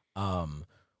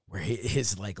 where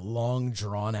his like long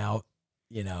drawn out,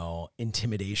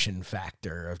 intimidation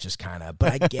factor of just kind of,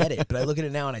 but I get it. But I look at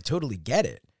it now and I totally get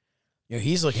it.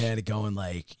 He's looking at it going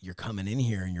like, you're coming in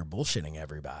here and you're bullshitting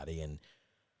everybody.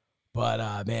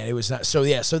 But man, it was not. So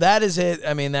yeah, so that is it.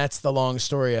 I mean, that's the long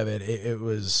story of it.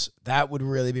 That would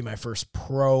really be my first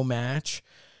pro match.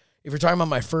 If you're talking about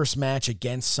my first match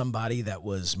against somebody that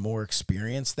was more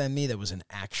experienced than me, that was an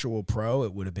actual pro,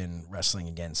 it would have been wrestling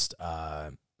against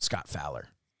Scott Fowler,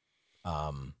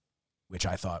 which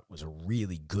I thought was a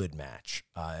really good match.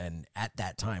 And at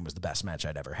that time was the best match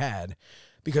I'd ever had,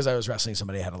 because I was wrestling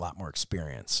somebody who had a lot more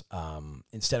experience.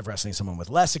 Instead of wrestling someone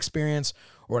with less experience,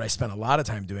 or what I spent a lot of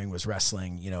time doing was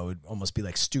wrestling, it would almost be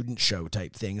like student show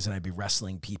type things, and I'd be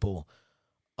wrestling people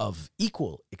of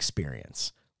equal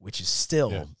experience, which is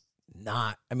still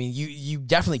not, you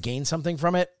definitely gain something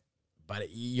from it, but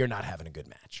you're not having a good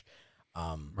match.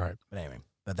 Right. But anyway,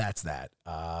 that's that.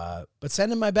 But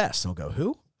send in my best. I'll go,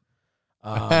 who?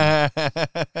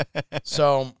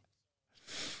 So...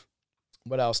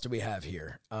 what else do we have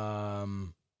here?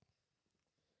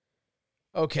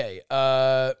 Okay.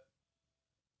 That's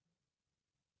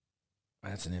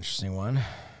an interesting one.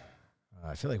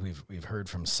 I feel like we've heard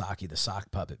from Saki the sock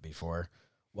puppet before.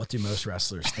 What do most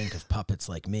wrestlers think of puppets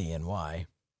like me, and why?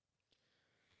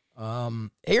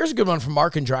 Here's a good one from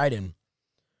Mark and Dryden.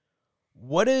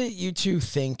 What do you two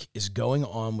think is going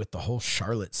on with the whole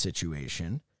Charlotte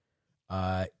situation?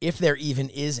 If there even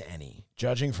is any.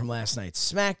 Judging from last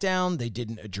night's SmackDown, they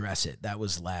didn't address it.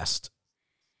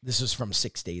 This was from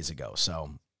 6 days ago. So,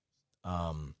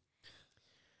 I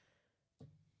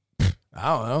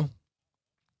don't know.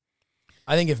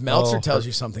 I think if Meltzer tells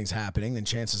you something's happening, then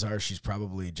chances are she's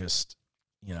probably just,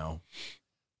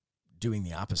 doing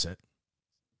the opposite.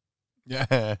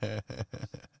 Yeah.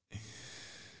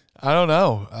 I don't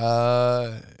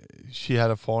know. She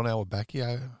had a falling out with Becky,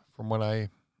 from what I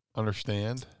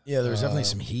understand. Yeah, there was definitely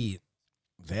some heat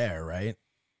there, right?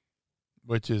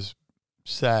 Which is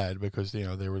sad because, they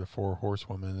were the four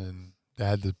horsewomen and they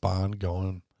had this bond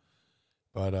going.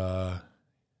 But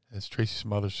as Tracy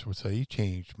Smothers would say, you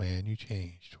changed, man. You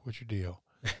changed. What's your deal?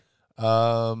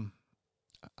 I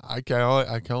can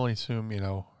only assume,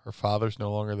 her father's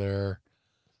no longer there.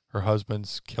 Her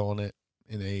husband's killing it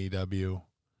in AEW.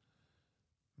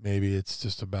 Maybe it's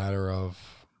just a matter of,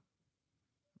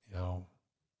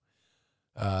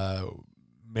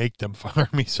 make them fire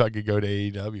me so I could go to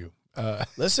AEW.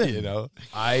 Listen,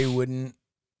 I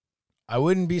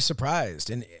wouldn't be surprised.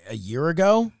 And a year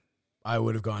ago, I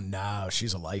would have gone, no,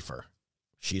 she's a lifer.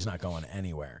 She's not going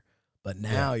anywhere. But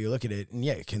now you look at it,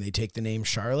 and can they take the name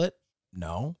Charlotte?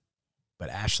 No. But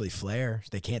Ashley Flair,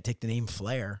 they can't take the name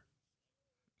Flair.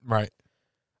 Right.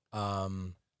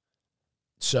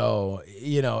 So,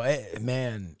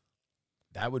 man,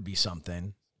 that would be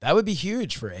something. That would be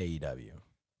huge for AEW.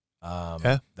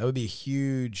 That would be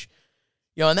huge.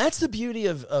 And that's the beauty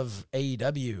of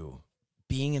AEW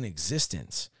being in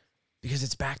existence, because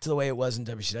it's back to the way it was in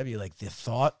WCW. Like, the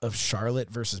thought of Charlotte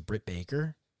versus Britt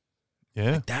Baker.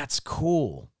 Yeah. Like, that's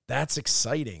cool. That's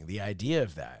exciting. The idea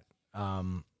of that.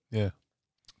 Yeah.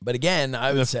 But again,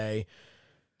 I would say,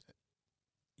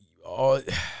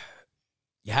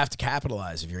 you have to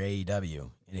capitalize if you're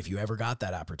AEW. And if you ever got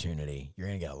that opportunity, you're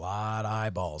going to get a lot of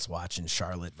eyeballs watching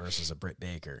Charlotte versus a Britt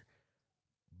Baker.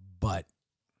 But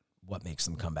what makes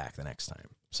them come back the next time?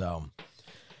 So,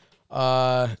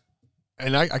 and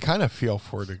I kind of feel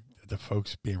for the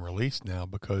folks being released now,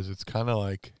 because it's kind of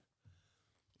like,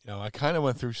 I kind of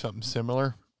went through something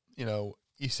similar.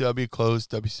 ECW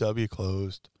closed, WCW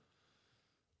closed.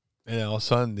 And all of a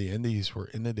sudden, the indies were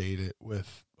inundated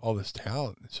with all this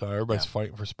talent. So everybody's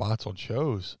fighting for spots on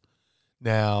shows.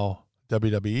 Now,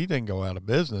 WWE didn't go out of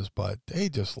business, but they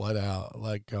just let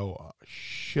go a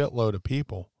shitload of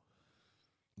people.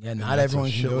 Yeah, not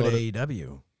everyone can go to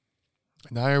AEW.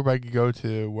 Not everybody can go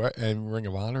to, and Ring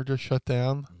of Honor just shut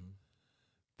down.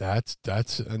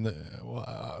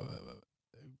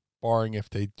 Barring if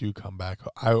they do come back.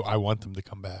 I want them to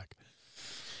come back.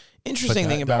 Interesting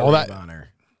thing about Ring of Honor.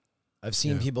 I've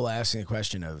seen people asking the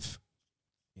question of,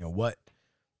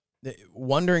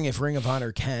 wondering if Ring of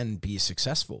Honor can be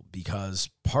successful, because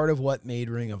part of what made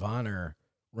Ring of Honor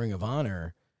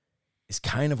is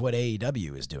kind of what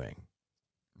AEW is doing.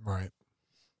 Right.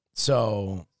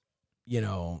 So,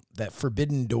 that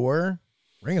forbidden door,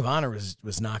 Ring of Honor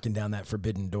was knocking down that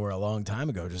forbidden door a long time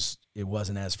ago. Just it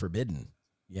wasn't as forbidden.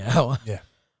 Yeah.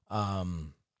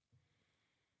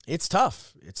 It's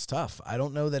tough. It's tough. I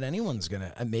don't know that anyone's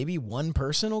gonna. Maybe one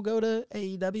person will go to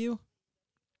AEW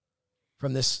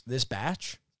from this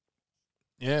batch.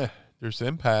 Yeah, there's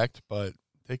Impact, but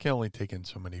they can only take in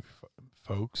so many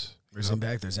folks. There's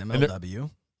Impact. There's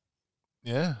MLW.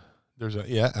 Yeah, there's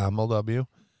MLW,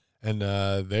 and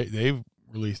they've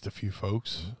released a few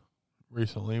folks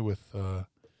recently with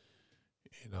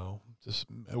just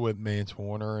with Mance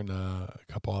Warner and a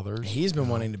couple others. He's been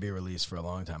wanting to be released for a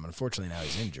long time. Unfortunately, now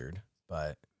he's injured.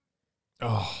 But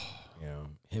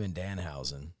him and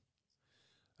Danhausen.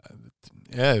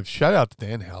 Yeah, shout out to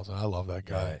Danhausen. I love that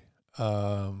guy.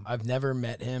 Right. I've never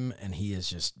met him, and he is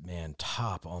just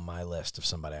top on my list of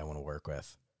somebody I want to work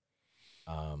with.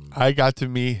 I got to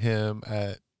meet him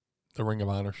at the Ring of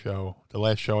Honor show, the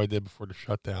last show I did before the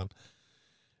shutdown,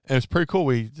 and it was pretty cool.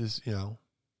 We just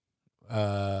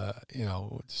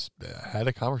just had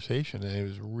a conversation, and it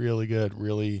was really good,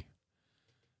 really,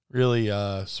 really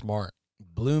smart.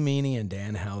 Blue Meanie and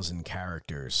Danhausen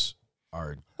characters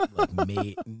are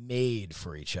made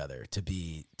for each other to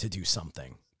do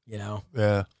something,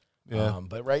 Yeah.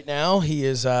 But right now he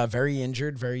is very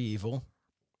injured, very evil,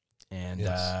 and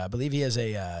I believe he has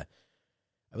they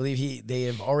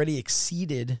have already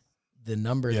exceeded the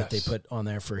number that they put on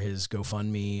there for his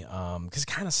GoFundMe, because it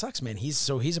kind of sucks, man.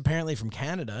 He's apparently from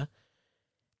Canada,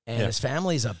 and his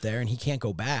family's up there, and he can't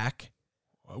go back.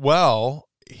 Well,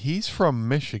 he's from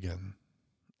Michigan.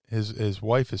 His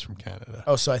wife is from Canada.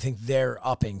 Oh, so I think they're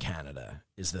up in Canada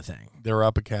is the thing. They're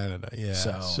up in Canada, yeah.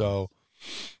 So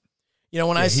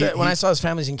when I saw his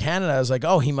family's in Canada, I was like,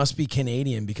 oh, he must be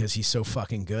Canadian because he's so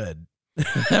fucking good.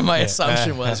 My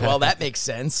assumption was, well, that makes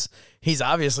sense. He's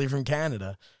obviously from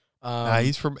Canada.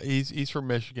 He's from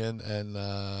Michigan,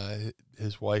 and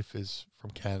his wife is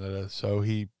from Canada, so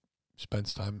he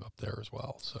spends time up there as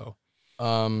well. So,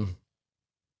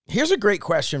 here's a great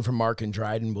question from Mark and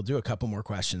Dryden. We'll do a couple more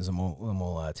questions, and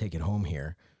we'll take it home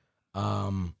here.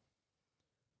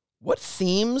 What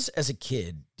themes as a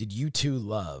kid did you two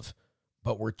love,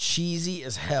 but were cheesy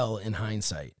as hell in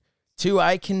hindsight? Two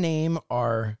I can name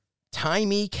are Tie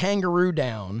Me Kangaroo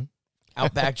Down,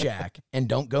 Outback Jack, and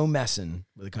Don't Go Messin'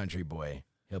 with a Country Boy,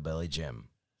 Hillbilly Jim.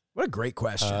 What a great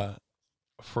question.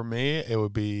 For me, it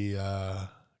would be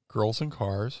Girls and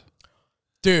Cars.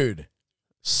 Dude,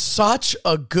 such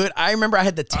a good... I remember I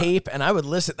had the tape, and I would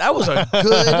listen. That was a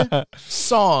good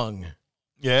song.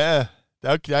 Yeah.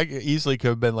 That easily could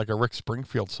have been like a Rick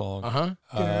Springfield song. Uh-huh.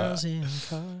 Girls and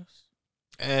Cars.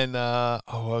 And, what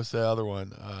was the other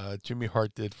one? Jimmy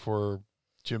Hart did for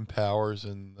Jim Powers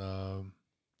and... oh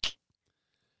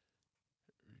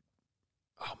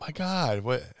my God!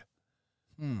 What?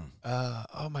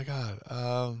 Oh my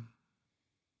God!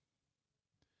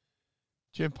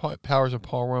 Jim Powers and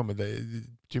Paul Roma.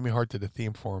 Jimmy Hart did a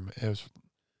theme for him. It was.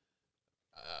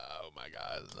 Oh my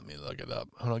God! Let me look it up.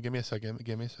 Hold on. Give me a second.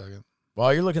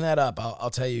 While you're looking that up,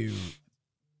 I'll tell you.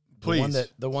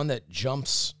 Please. The one that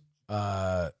jumps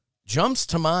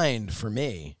to mind for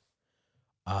me.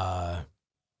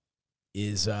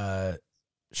 Is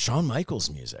Shawn Michaels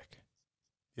music.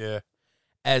 Yeah.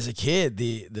 As a kid,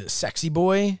 the Sexy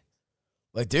Boy,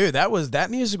 like, dude,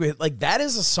 that music, like, that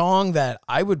is a song that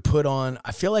I would put on.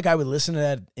 I feel like I would listen to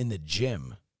that in the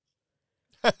gym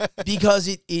because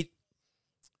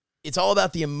it's all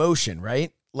about the emotion,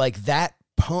 right? Like that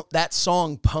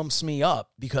song pumps me up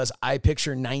because I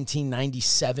picture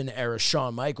 1997 era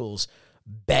Shawn Michaels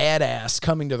badass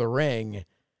coming to the ring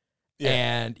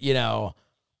and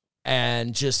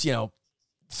just,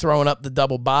 throwing up the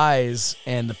double buys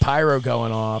and the pyro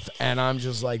going off, and I'm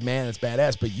just like, man, it's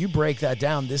badass. But you break that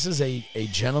down. This is a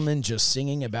gentleman just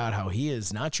singing about how he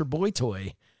is not your boy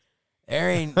toy. There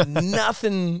ain't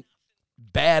nothing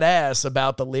badass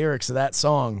about the lyrics of that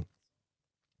song.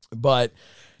 But,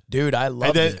 dude, I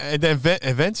loved it. And then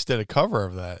Vince did a cover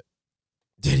of that.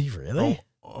 Did he really?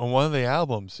 On one of the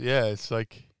albums. Yeah, it's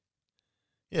like,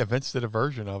 yeah, Vince did a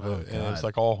version of it. And it's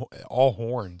like all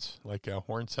horns, like a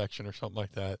horn section or something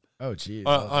like that. Oh, geez.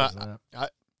 I'm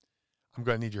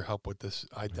going to need your help with this,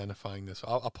 identifying this.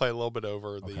 I'll play a little bit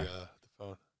over the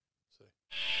phone.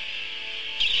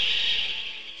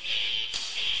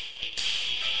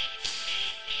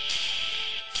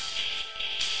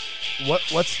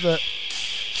 What's the...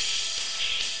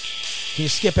 Can you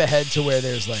skip ahead to where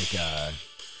there's like...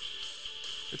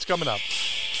 It's coming up.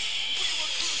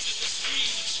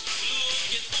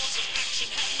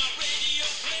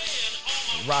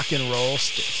 Rock and roll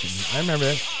station. I remember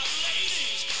it.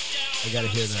 I got to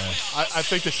hear the... I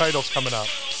think the title's coming up.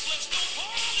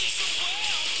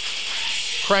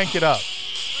 Crank it up.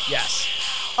 Yes.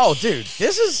 Oh, dude,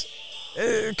 this is...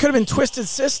 It could have been Twisted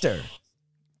Sister.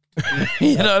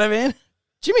 You know what I mean?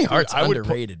 Jimmy Hart's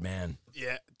underrated, man.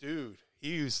 Yeah, dude.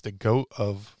 He was the GOAT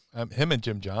of him and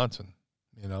Jim Johnson,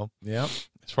 you know? Yeah.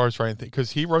 As far as writing things.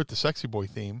 Because he wrote the Sexy Boy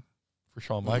theme for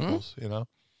Shawn Michaels, you know?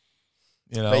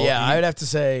 But yeah, I would have to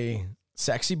say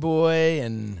Sexy Boy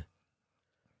and...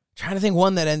 Trying to think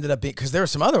one that ended up being... Because there were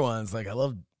some other ones. Like, I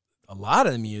loved a lot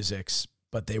of the musics,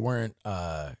 but they weren't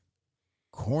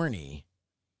corny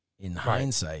in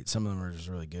hindsight. Some of them were just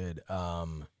really good. Oh,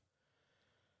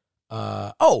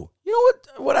 you know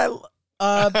what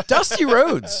I Dusty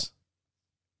Rhodes.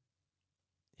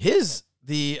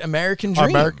 The American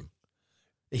Dream.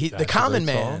 The Common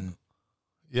Man. Song.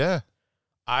 Yeah.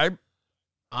 I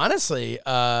honestly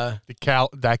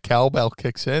that cowbell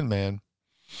kicks in, man.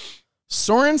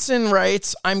 Sorensen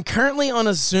writes, I'm currently on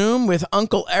a Zoom with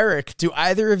Uncle Eric. Do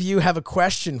either of you have a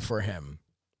question for him?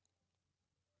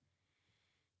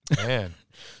 Man.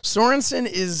 Sorensen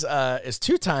is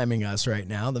two-timing us right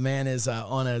now. The man is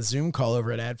on a Zoom call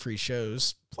over at Ad Free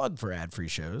Shows. Plug for Ad Free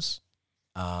Shows.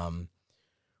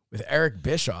 With Eric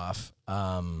Bischoff.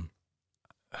 I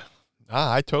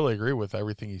totally agree with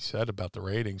everything he said about the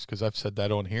ratings because I've said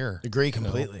that on here. Agree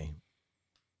completely.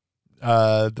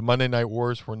 The Monday Night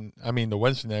Wars the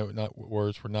Wednesday Night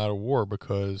Wars were not a war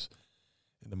because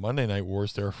in the Monday Night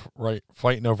Wars they're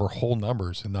fighting over whole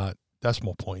numbers and not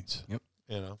decimal points. Yep.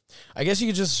 You know, I guess you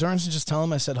could Sorensen just tell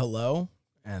him I said hello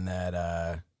and that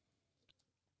I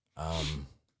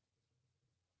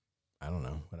don't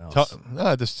know what else.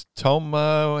 Just tell him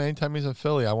anytime he's in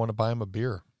Philly, I want to buy him a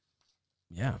beer.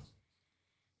 Yeah.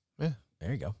 Yeah.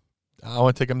 There you go. I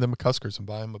want to take him to McCusker's and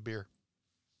buy him a beer.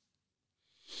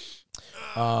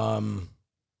 Because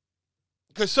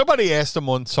somebody asked him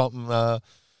on something.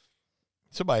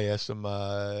 Somebody asked him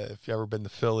if you ever been to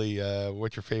Philly,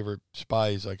 what's your favorite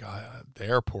spot? He's like, the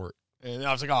airport. And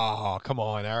I was like, oh, come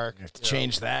on, Eric. You have to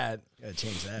change that. Gotta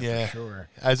change that for sure.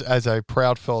 As a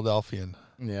proud Philadelphian,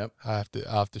 yep. I'll have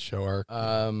to show Eric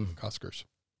Cuskers.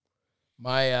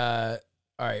 I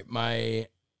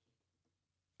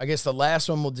guess the last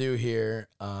one we'll do here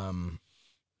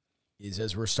is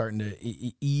as we're starting to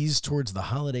ease towards the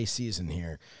holiday season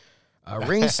here.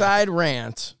 Ringside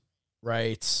Rant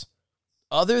writes,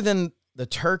 other than the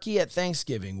turkey at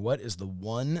Thanksgiving, what is the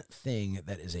one thing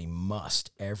that is a must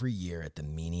every year at the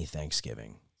Meanie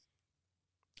Thanksgiving?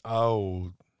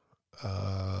 Oh,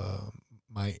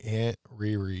 my Aunt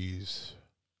Riri's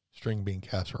string bean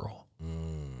casserole.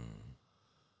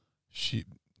 She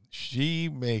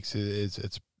makes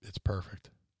it. It's perfect.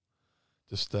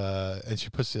 Just and she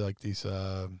puts like these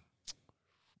with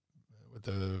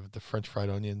the French fried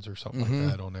onions or something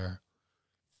like that on there.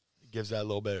 It gives that a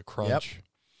little bit of crunch.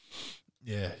 Yep.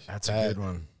 Yeah, that's a good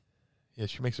one. Yeah,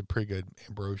 she makes a pretty good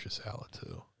ambrosia salad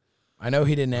too. I know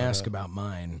he didn't ask about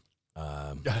mine.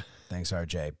 Thanks,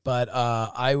 RJ. But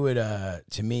I would,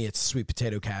 to me, it's sweet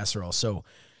potato casserole. So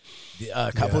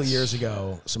a couple of years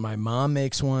ago, so my mom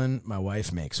makes one, my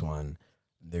wife makes one.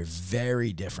 They're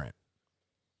very different.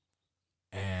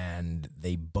 And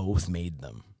they both made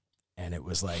them. And it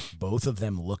was like both of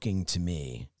them looking to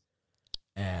me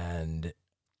and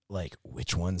like,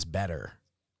 which one's better?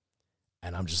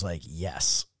 And I'm just like,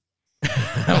 yes.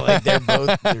 Like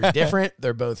they're different.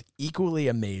 They're both equally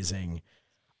amazing.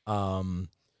 And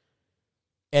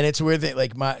it's weird that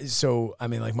like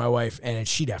my wife, and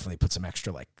she definitely put some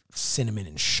extra like cinnamon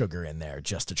and sugar in there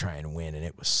just to try and win. And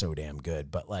it was so damn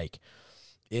good. But like,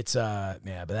 it's, but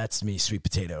that's me, sweet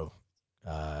potato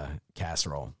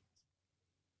casserole.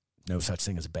 No such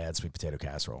thing as a bad sweet potato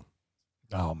casserole.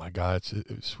 Oh my God.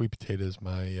 Sweet potato is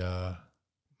my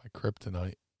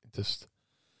kryptonite. Just,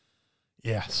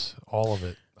 yes, all of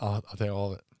it. I'll take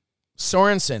all of it.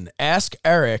 Sorensen, ask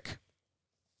Eric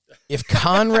if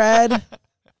Conrad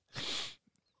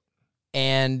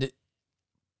and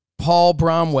Paul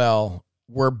Bromwell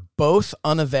were both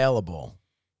unavailable,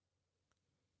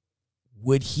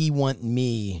 would he want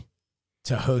me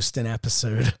to host an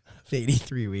episode of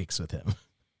 83 Weeks with him?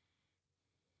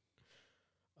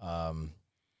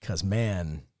 Because,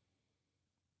 man,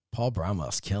 Paul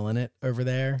Bromwell's killing it over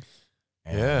there.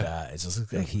 And, it just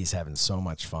looks like he's having so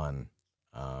much fun.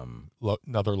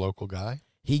 Another local guy.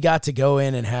 He got to go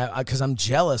in and have, because I'm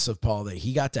jealous of Paul that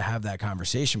he got to have that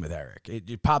conversation with Eric.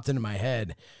 It popped into my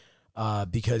head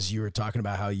because you were talking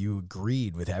about how you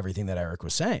agreed with everything that Eric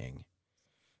was saying.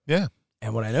 Yeah.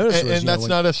 And what I noticed was, and that's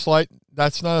not a slight.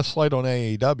 That's not a slight on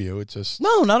AEW. It's just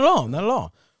no, not at all, not at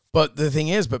all. But the thing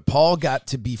is, Paul got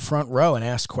to be front row and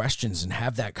ask questions and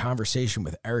have that conversation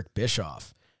with Eric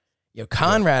Bischoff. You know,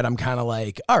 Conrad, I'm kind of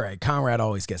like, all right, Conrad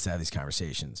always gets to have these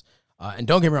conversations. And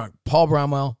don't get me wrong, Paul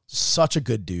Bromwell, such a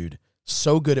good dude,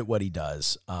 so good at what he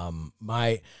does.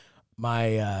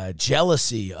 My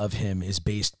jealousy of him is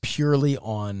based purely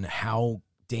on how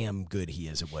damn good he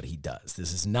is at what he does.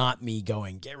 This is not me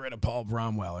going, get rid of Paul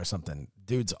Bromwell or something.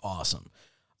 Dude's awesome.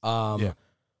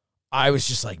 I was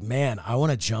just like, man, I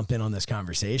want to jump in on this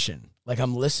conversation. Like,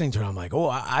 I'm listening to it. I'm like, oh,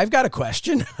 I've got a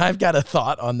question. I've got a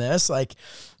thought on this. Like,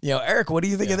 you know, Eric, what do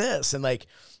you think of this? And like,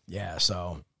 yeah,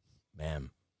 so, man.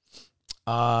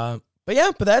 But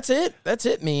that's it. That's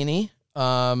it, Meanie.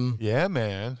 yeah,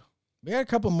 man. We got a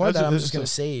couple more that I'm just going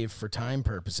to save for time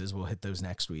purposes. We'll hit those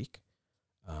next week.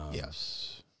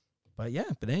 Yes. But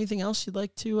anything else you'd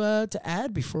like to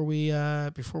add before we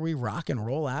rock and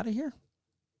roll out of here?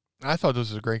 I thought this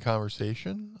was a great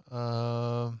conversation.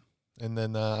 And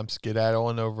then I'm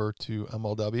skedaddling over to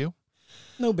MLW.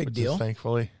 No big deal.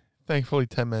 Thankfully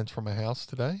 10 minutes from my house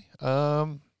today.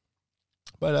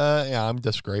 But I'm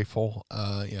just grateful.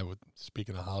 With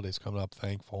speaking of holidays coming up,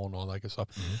 thankful and all that good stuff.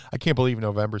 Mm-hmm. I can't believe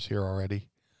November's here already.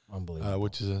 Unbelievable.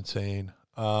 Which is insane.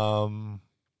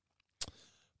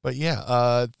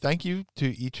 Thank you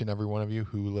to each and every one of you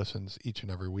who listens each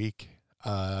and every week.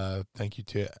 Thank you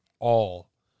to all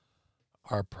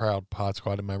our proud Pod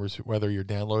Squad members, whether you're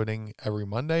downloading every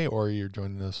Monday or you're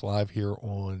joining us live here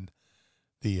on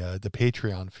the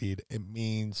Patreon feed. It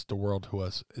means the world to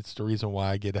us. It's the reason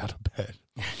why I get out of bed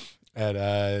at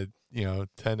 10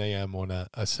 a.m. on a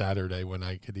Saturday when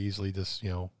I could easily just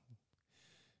take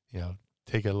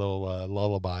a little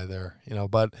lullaby there.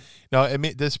 But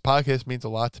this podcast means a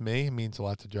lot to me. It means a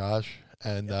lot to Josh,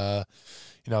 and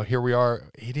here we are,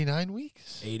 89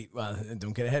 weeks. 80. Well,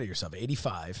 don't get ahead of yourself.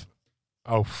 85.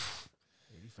 Oh,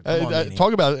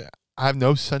 talk about it. I have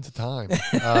no sense of time,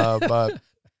 but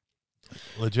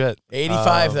legit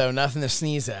 85 though, nothing to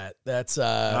sneeze at. That's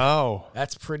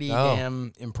that's pretty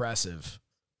damn impressive.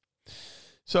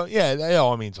 So yeah, that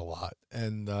all means a lot,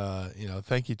 and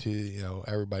thank you to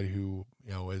everybody who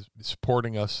is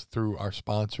supporting us through our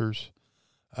sponsors,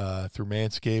 through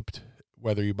Manscaped.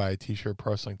 Whether you buy a T-shirt,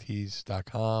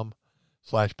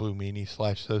 ProWrestlingTees.com/Blue Meanie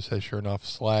 /So Says Sure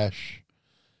Enough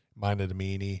Mind of the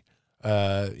Meanie.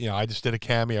 I just did a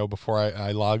cameo before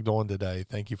I logged on today.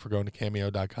 Thank you for going to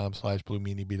cameo.com/Blue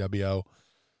Meanie BWO.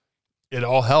 It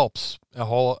all helps. It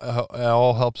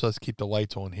all helps us keep the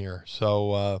lights on here.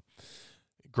 So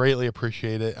greatly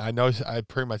appreciate it. I know I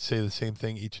pretty much say the same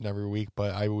thing each and every week,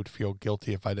 but I would feel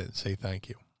guilty if I didn't say thank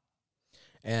you.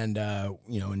 And,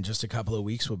 in just a couple of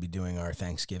weeks, we'll be doing our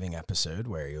Thanksgiving episode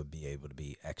where you'll be able to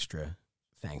be extra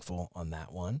thankful on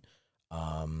that one.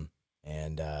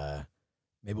 And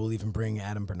maybe we'll even bring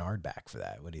Adam Bernard back for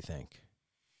that. What do you think?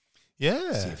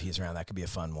 Yeah. See if he's around. That could be a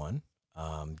fun one.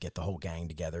 Get the whole gang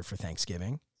together for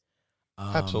Thanksgiving.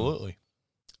 Absolutely.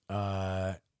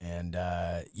 I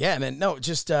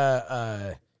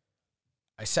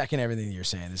second everything that you're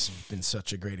saying. This has been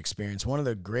such a great experience. One of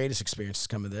the greatest experiences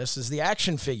come of this is the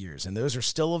action figures, and those are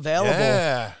still available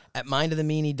at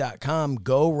mindofthemeanie.com.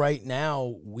 Go right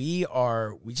now. We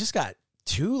just got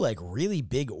 2 really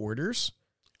big orders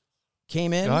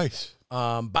came in. Nice.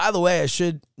 By the way, I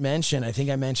should mention, I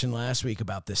think I mentioned last week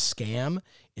about this scam.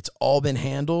 It's all been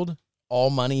handled.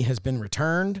 All money has been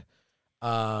returned.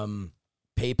 PayPal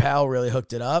really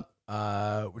hooked it up,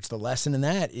 which the lesson in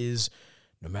that is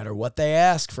no matter what they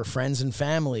ask for friends and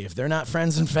family, if they're not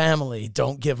friends and family,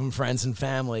 don't give them friends and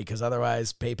family because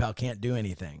otherwise PayPal can't do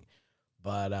anything.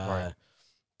 But right.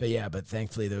 but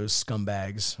thankfully those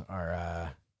scumbags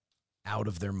are out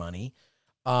of their money.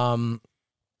 Those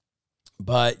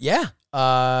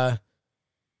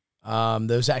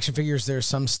action figures, there's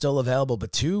some still available,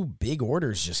 but 2 big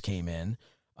orders just came in.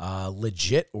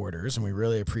 Legit orders, and we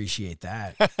really appreciate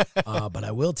that. But I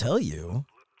will tell you,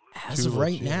 as of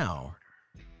right now,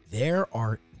 there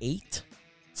are 8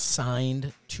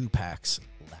 signed 2-packs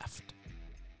left.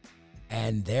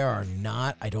 And there are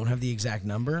not, I don't have the exact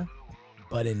number,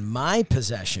 but in my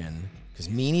possession, because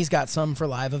Meanie's got some for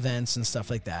live events and stuff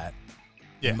like that.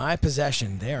 Yeah. In my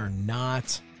possession, there are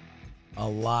not a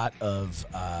lot of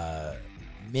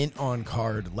mint on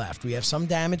card left. We have some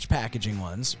damaged packaging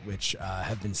ones, which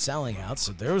have been selling out,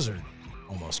 so those are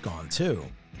almost gone too.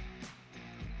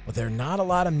 But there are not a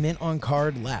lot of mint on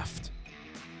card left.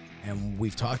 And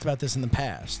we've talked about this in the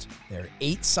past. There are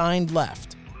 8 signed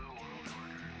left.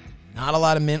 Not a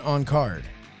lot of mint on card.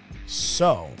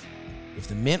 So, if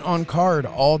the mint on card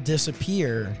all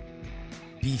disappear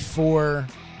before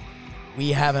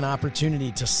we have an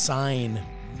opportunity to sign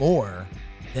more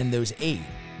than those 8,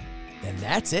 then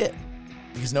that's it.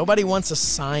 Because nobody wants a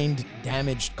signed,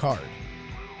 damaged card.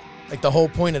 Like, the whole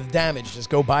point of the damage, just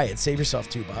go buy it. Save yourself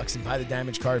 $2 and buy the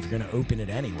damaged card if you're going to open it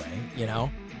anyway, you know?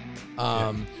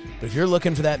 But if you're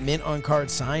looking for that mint on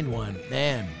card signed one,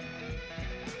 man,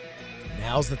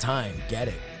 now's the time. Get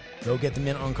it. Go get the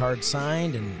mint on card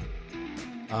signed.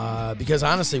 And because,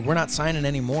 honestly, we're not signing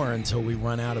any more until we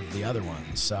run out of the other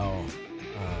ones. So,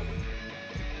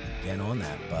 get on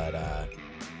that. But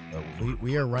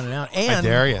we are running out. And I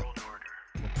dare you.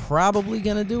 we're probably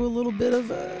going to do a little bit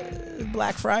of a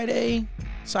Black Friday,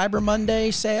 Cyber Monday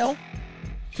sale.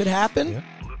 Could happen.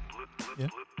 Yeah.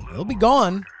 They'll be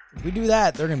gone. If we do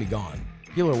that, they're going to be gone.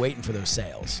 People are waiting for those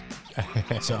sales.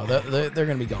 So they're going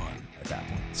to be gone at that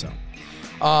point. So,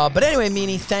 but anyway,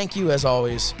 Meanie, thank you as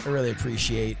always. I really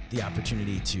appreciate the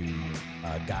opportunity to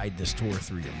guide this tour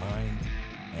through your mind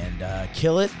and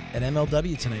kill it at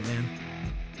MLW tonight, man.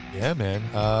 Yeah, man.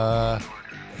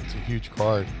 It's a huge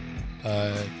card.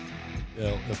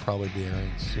 They'll probably be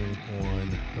airing soon on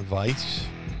the Vice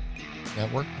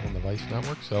Network.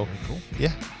 So Very cool.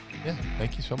 Yeah.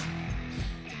 Thank you so much.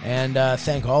 And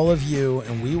thank all of you,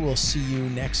 and we will see you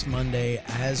next Monday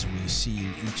as we see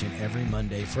you each and every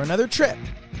Monday for another trip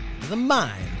to the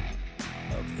mind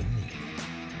of the media.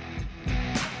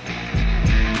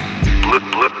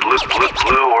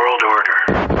 Blue World Order.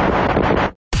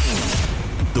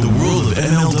 The world of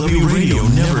MLW radio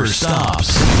never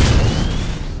stops.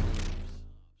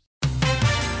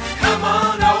 Come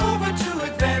on over to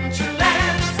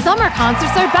Adventureland. Summer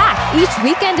concerts are back each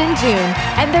weekend in June,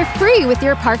 and they're free with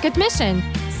your park admission.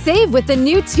 Save with the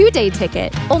new 2-day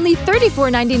ticket, only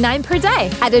 $34.99 per day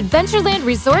at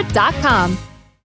AdventurelandResort.com.